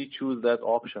patients, they choose that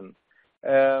option.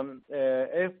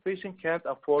 If patient can't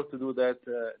afford to do that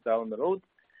down the road,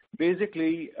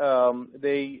 basically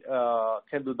they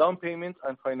can do down payment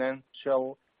and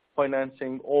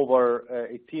financing over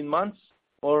 18 months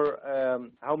or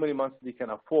how many months they can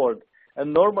afford.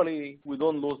 And normally we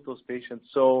don't lose those patients.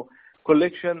 So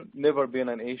collection never been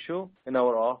an issue in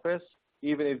our office,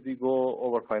 even if they go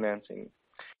over financing.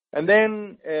 And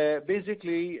then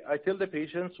basically I tell the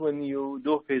patients when you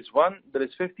do phase one, there is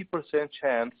 50%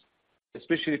 chance,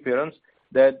 especially parents,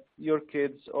 that your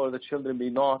kids or the children may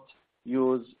not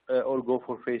use or go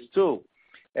for phase two.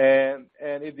 And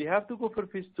if they have to go for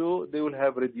phase two, they will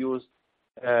have reduced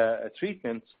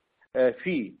treatment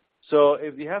fee. So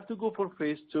if they have to go for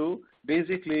phase two,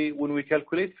 basically when we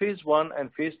calculate phase one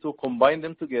and phase two, combine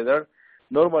them together,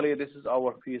 normally this is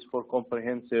our fees for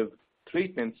comprehensive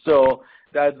treatment. So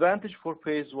the advantage for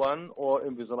phase one or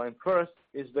Invisalign First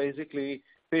is basically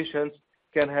patients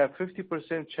can have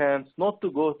 50% chance not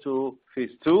to go to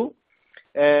phase two.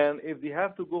 And if they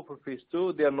have to go for phase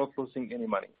two, they are not losing any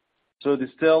money. So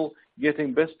they're still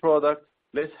getting best product,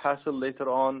 less hassle later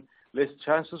on, less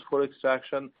chances for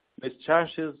extraction, less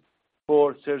chances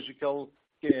for surgical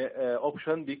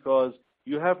option because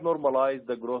you have normalized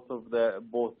the growth of the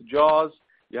both jaws,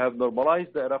 you have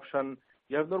normalized the eruption,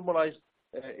 you have normalized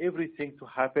everything to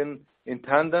happen in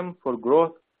tandem for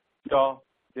growth, jaw,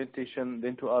 dentition,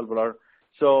 dentoalveolar.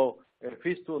 So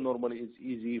phase two normally is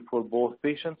easy for both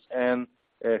patients and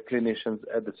clinicians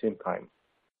at the same time.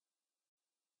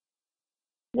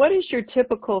 What is your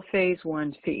typical phase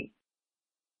one fee?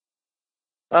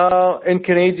 In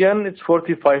Canadian, it's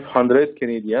 4,500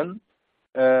 Canadian.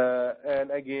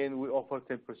 And again, we offer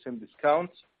 10%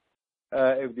 discount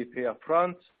if they pay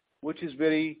upfront, which is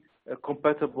very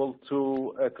compatible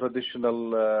to a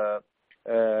traditional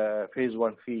phase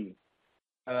one fee.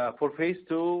 For phase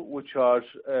two, we charge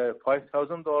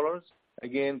 $5,000.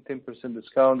 Again, 10%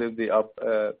 discount if they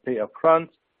pay upfront.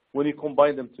 When you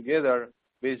combine them together,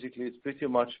 basically it's pretty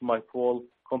much my full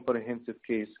comprehensive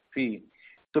case fee.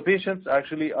 So patients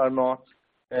actually are not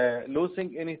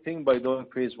losing anything by doing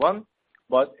phase one,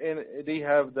 but they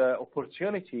have the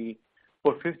opportunity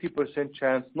for 50%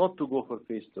 chance not to go for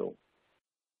phase two.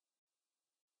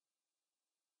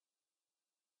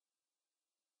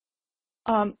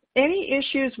 Any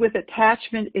issues with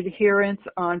attachment adherence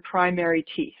on primary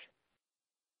teeth?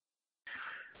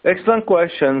 Excellent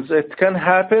questions. It can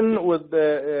happen with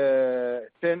the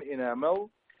thin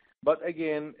enamel, but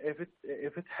again, if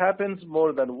it happens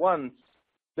more than once,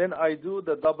 then I do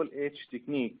the double H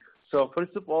technique. So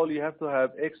first of all, you have to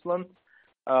have excellent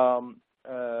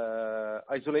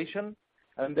isolation,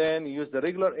 and then use the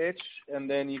regular H, and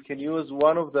then you can use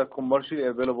one of the commercially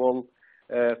available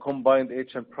combined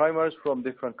H and primers from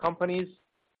different companies.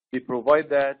 We provide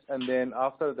that, and then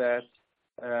after that,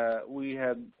 we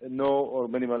had no or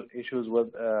minimal issues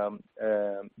with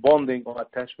bonding or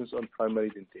attachments on primary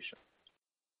dentition.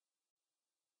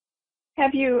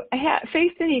 Have you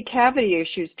faced any cavity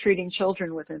issues treating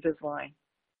children with Invisalign?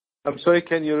 I'm sorry,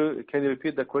 can you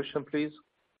repeat the question, please?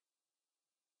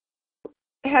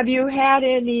 Have you had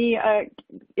any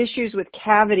issues with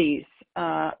cavities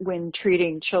when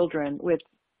treating children with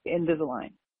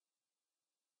Invisalign?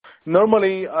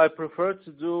 Normally, I prefer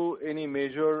to do any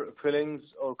major fillings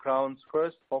or crowns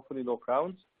first, hopefully no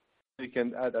crowns. You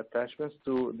can add attachments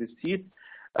to the teeth.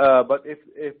 But if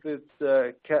it's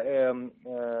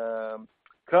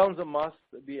crowns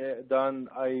must be done,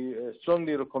 I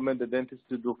strongly recommend the dentist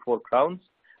to do 4 crowns,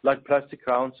 like plastic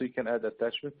crowns, so you can add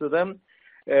attachments to them.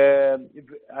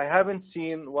 I haven't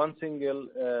seen one single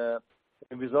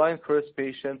Invisalign First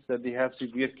patients that they have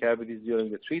severe cavities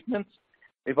during the treatment.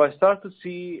 If I start to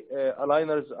see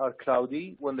aligners are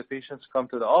cloudy when the patients come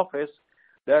to the office,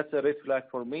 that's a red flag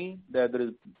for me that there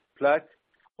is plaque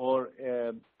or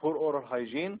poor oral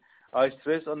hygiene. I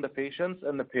stress on the patients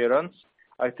and the parents.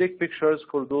 I take pictures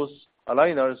for those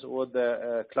aligners with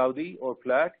the cloudy or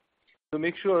plaque to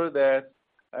make sure that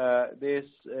this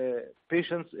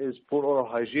patient is poor oral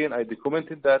hygiene. I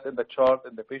documented that in the chart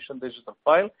in the patient digital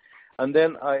file. And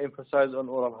then I emphasize on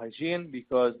oral hygiene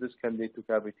because this can lead to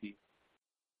cavity.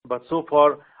 But so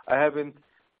far, I haven't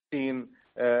seen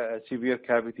severe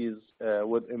cavities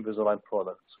with Invisalign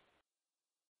products.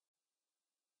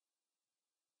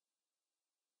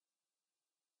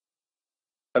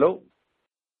 Hello?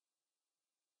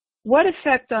 What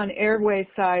effect on airway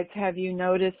size have you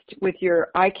noticed with your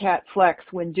iCat Flex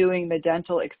when doing the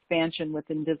dental expansion with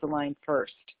Invisalign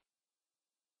First?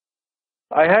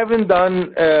 I haven't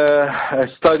done a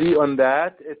study on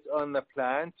that. It's on the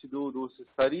plan to do those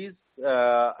studies.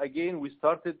 Again, we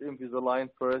started Invisalign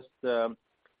first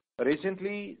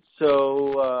recently,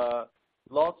 so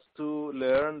lots to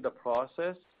learn the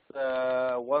process.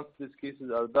 Once these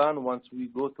cases are done, once we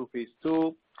go to phase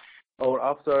 2, or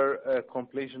after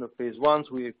completion of phase 1,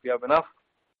 so if we have enough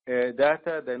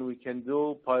data, then we can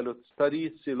do pilot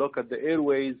studies to look at the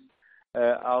airways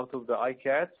out of the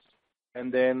ICATs, and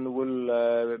then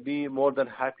we'll be more than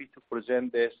happy to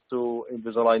present this to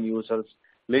Invisalign users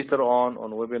later on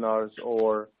webinars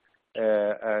or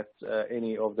at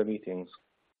any of the meetings.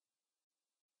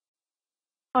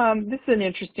 This is an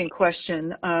interesting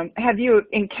question. Have you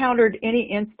encountered any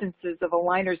instances of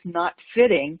aligners not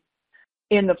fitting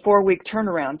in the 4-week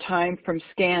turnaround time from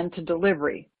scan to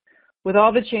delivery? With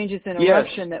all the changes in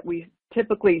eruption that we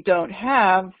typically don't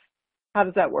have, how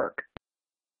does that work?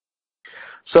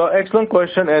 So excellent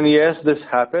question, and yes, this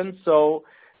happens. So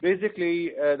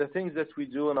basically, the things that we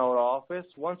do in our office,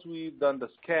 once we've done the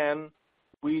scan,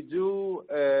 we do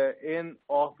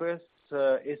in-office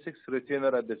A6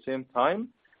 retainer at the same time.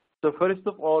 So first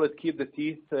of all, it keeps the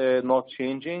teeth not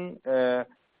changing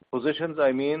positions,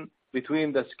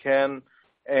 between the scan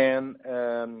and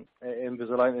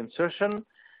Invisalign insertion.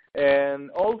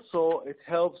 And also, it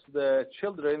helps the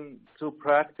children to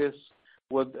practice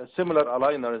with similar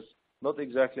aligners, not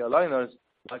exactly aligners,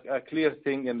 like a clear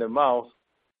thing in their mouth,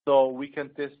 so we can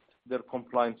test their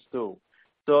compliance too.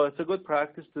 So it's a good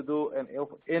practice to do an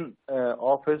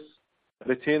in-office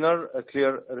retainer, a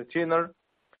clear retainer.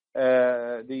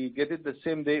 They get it the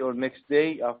same day or next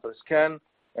day after scan,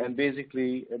 and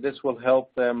basically this will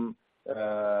help them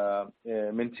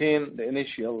maintain the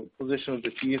initial position of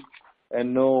the teeth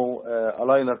and no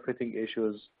aligner fitting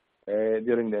issues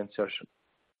during the insertion.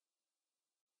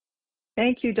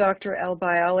 Thank you, Dr.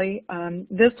 El-Bayali.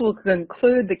 This will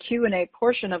conclude the Q&A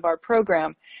portion of our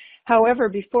program. However,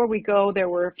 before we go, there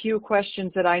were a few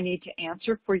questions that I need to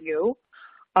answer for you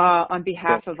on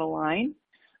behalf of Align.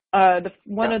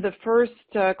 One of the first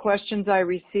questions I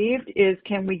received is,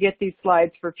 can we get these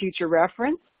slides for future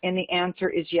reference? And the answer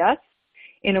is yes.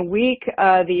 In a week,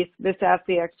 this Ask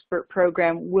the Expert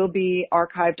program will be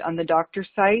archived on the doctor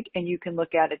site, and you can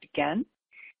look at it again.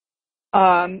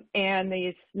 And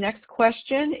the next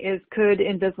question is, could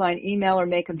Invisalign email or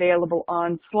make available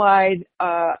on slide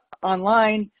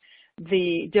online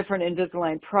the different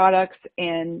Invisalign products?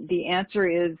 And the answer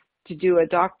is to do a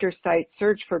doctor site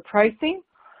search for pricing.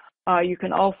 You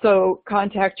can also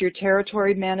contact your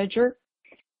territory manager.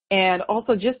 And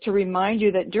also, just to remind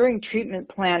you that during treatment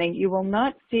planning, you will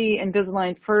not see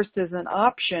Invisalign First as an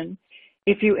option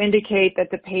if you indicate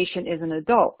that the patient is an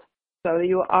adult. So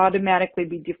you will automatically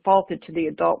be defaulted to the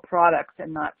adult products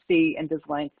and not see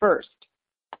Invisalign First.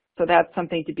 So that's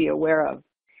something to be aware of.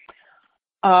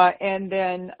 And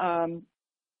then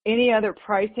any other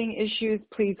pricing issues,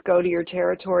 please go to your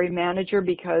territory manager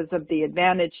because of the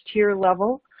Advantage tier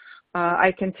level.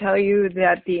 I can tell you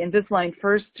that the Invisalign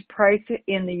First price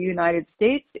in the United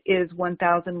States is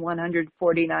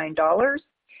 $1,149,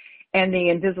 and the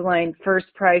Invisalign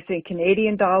First price in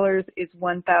Canadian dollars is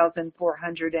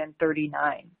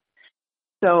 $1,439.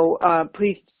 So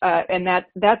please, and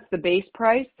that's the base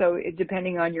price. So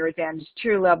depending on your Advantage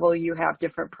tier level, you have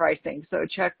different pricing. So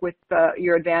check with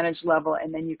your Advantage level,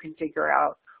 and then you can figure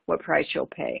out what price you'll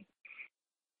pay.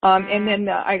 And then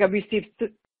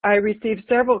I received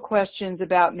several questions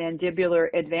about mandibular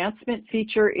advancement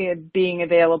feature being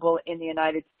available in the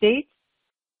United States.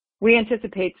 We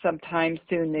anticipate sometime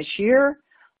soon this year.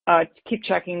 Keep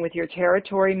checking with your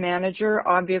territory manager.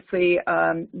 Obviously,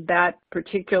 that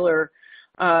particular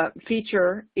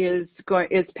feature is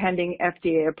pending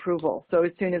FDA approval. So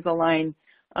as soon as Align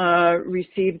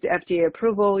receives FDA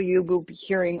approval, you will be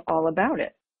hearing all about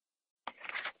it.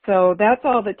 So that's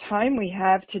all the time we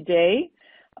have today.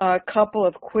 A couple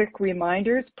of quick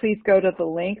reminders. Please go to the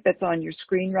link that's on your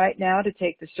screen right now to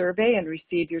take the survey and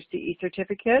receive your CE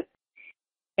certificate.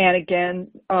 And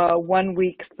again, 1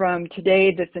 week from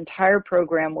today, this entire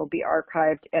program will be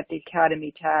archived at the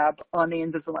Academy tab on the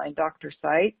Invisalign Doctor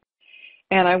site.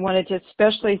 And I wanted to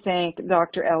especially thank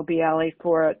Dr. El-Bayali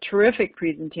for a terrific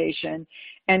presentation,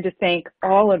 and to thank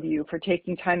all of you for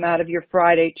taking time out of your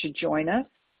Friday to join us.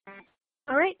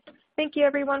 All right. Thank you,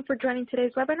 everyone, for joining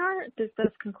today's webinar. This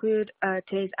does conclude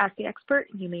today's Ask the Expert.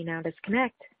 You may now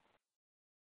disconnect.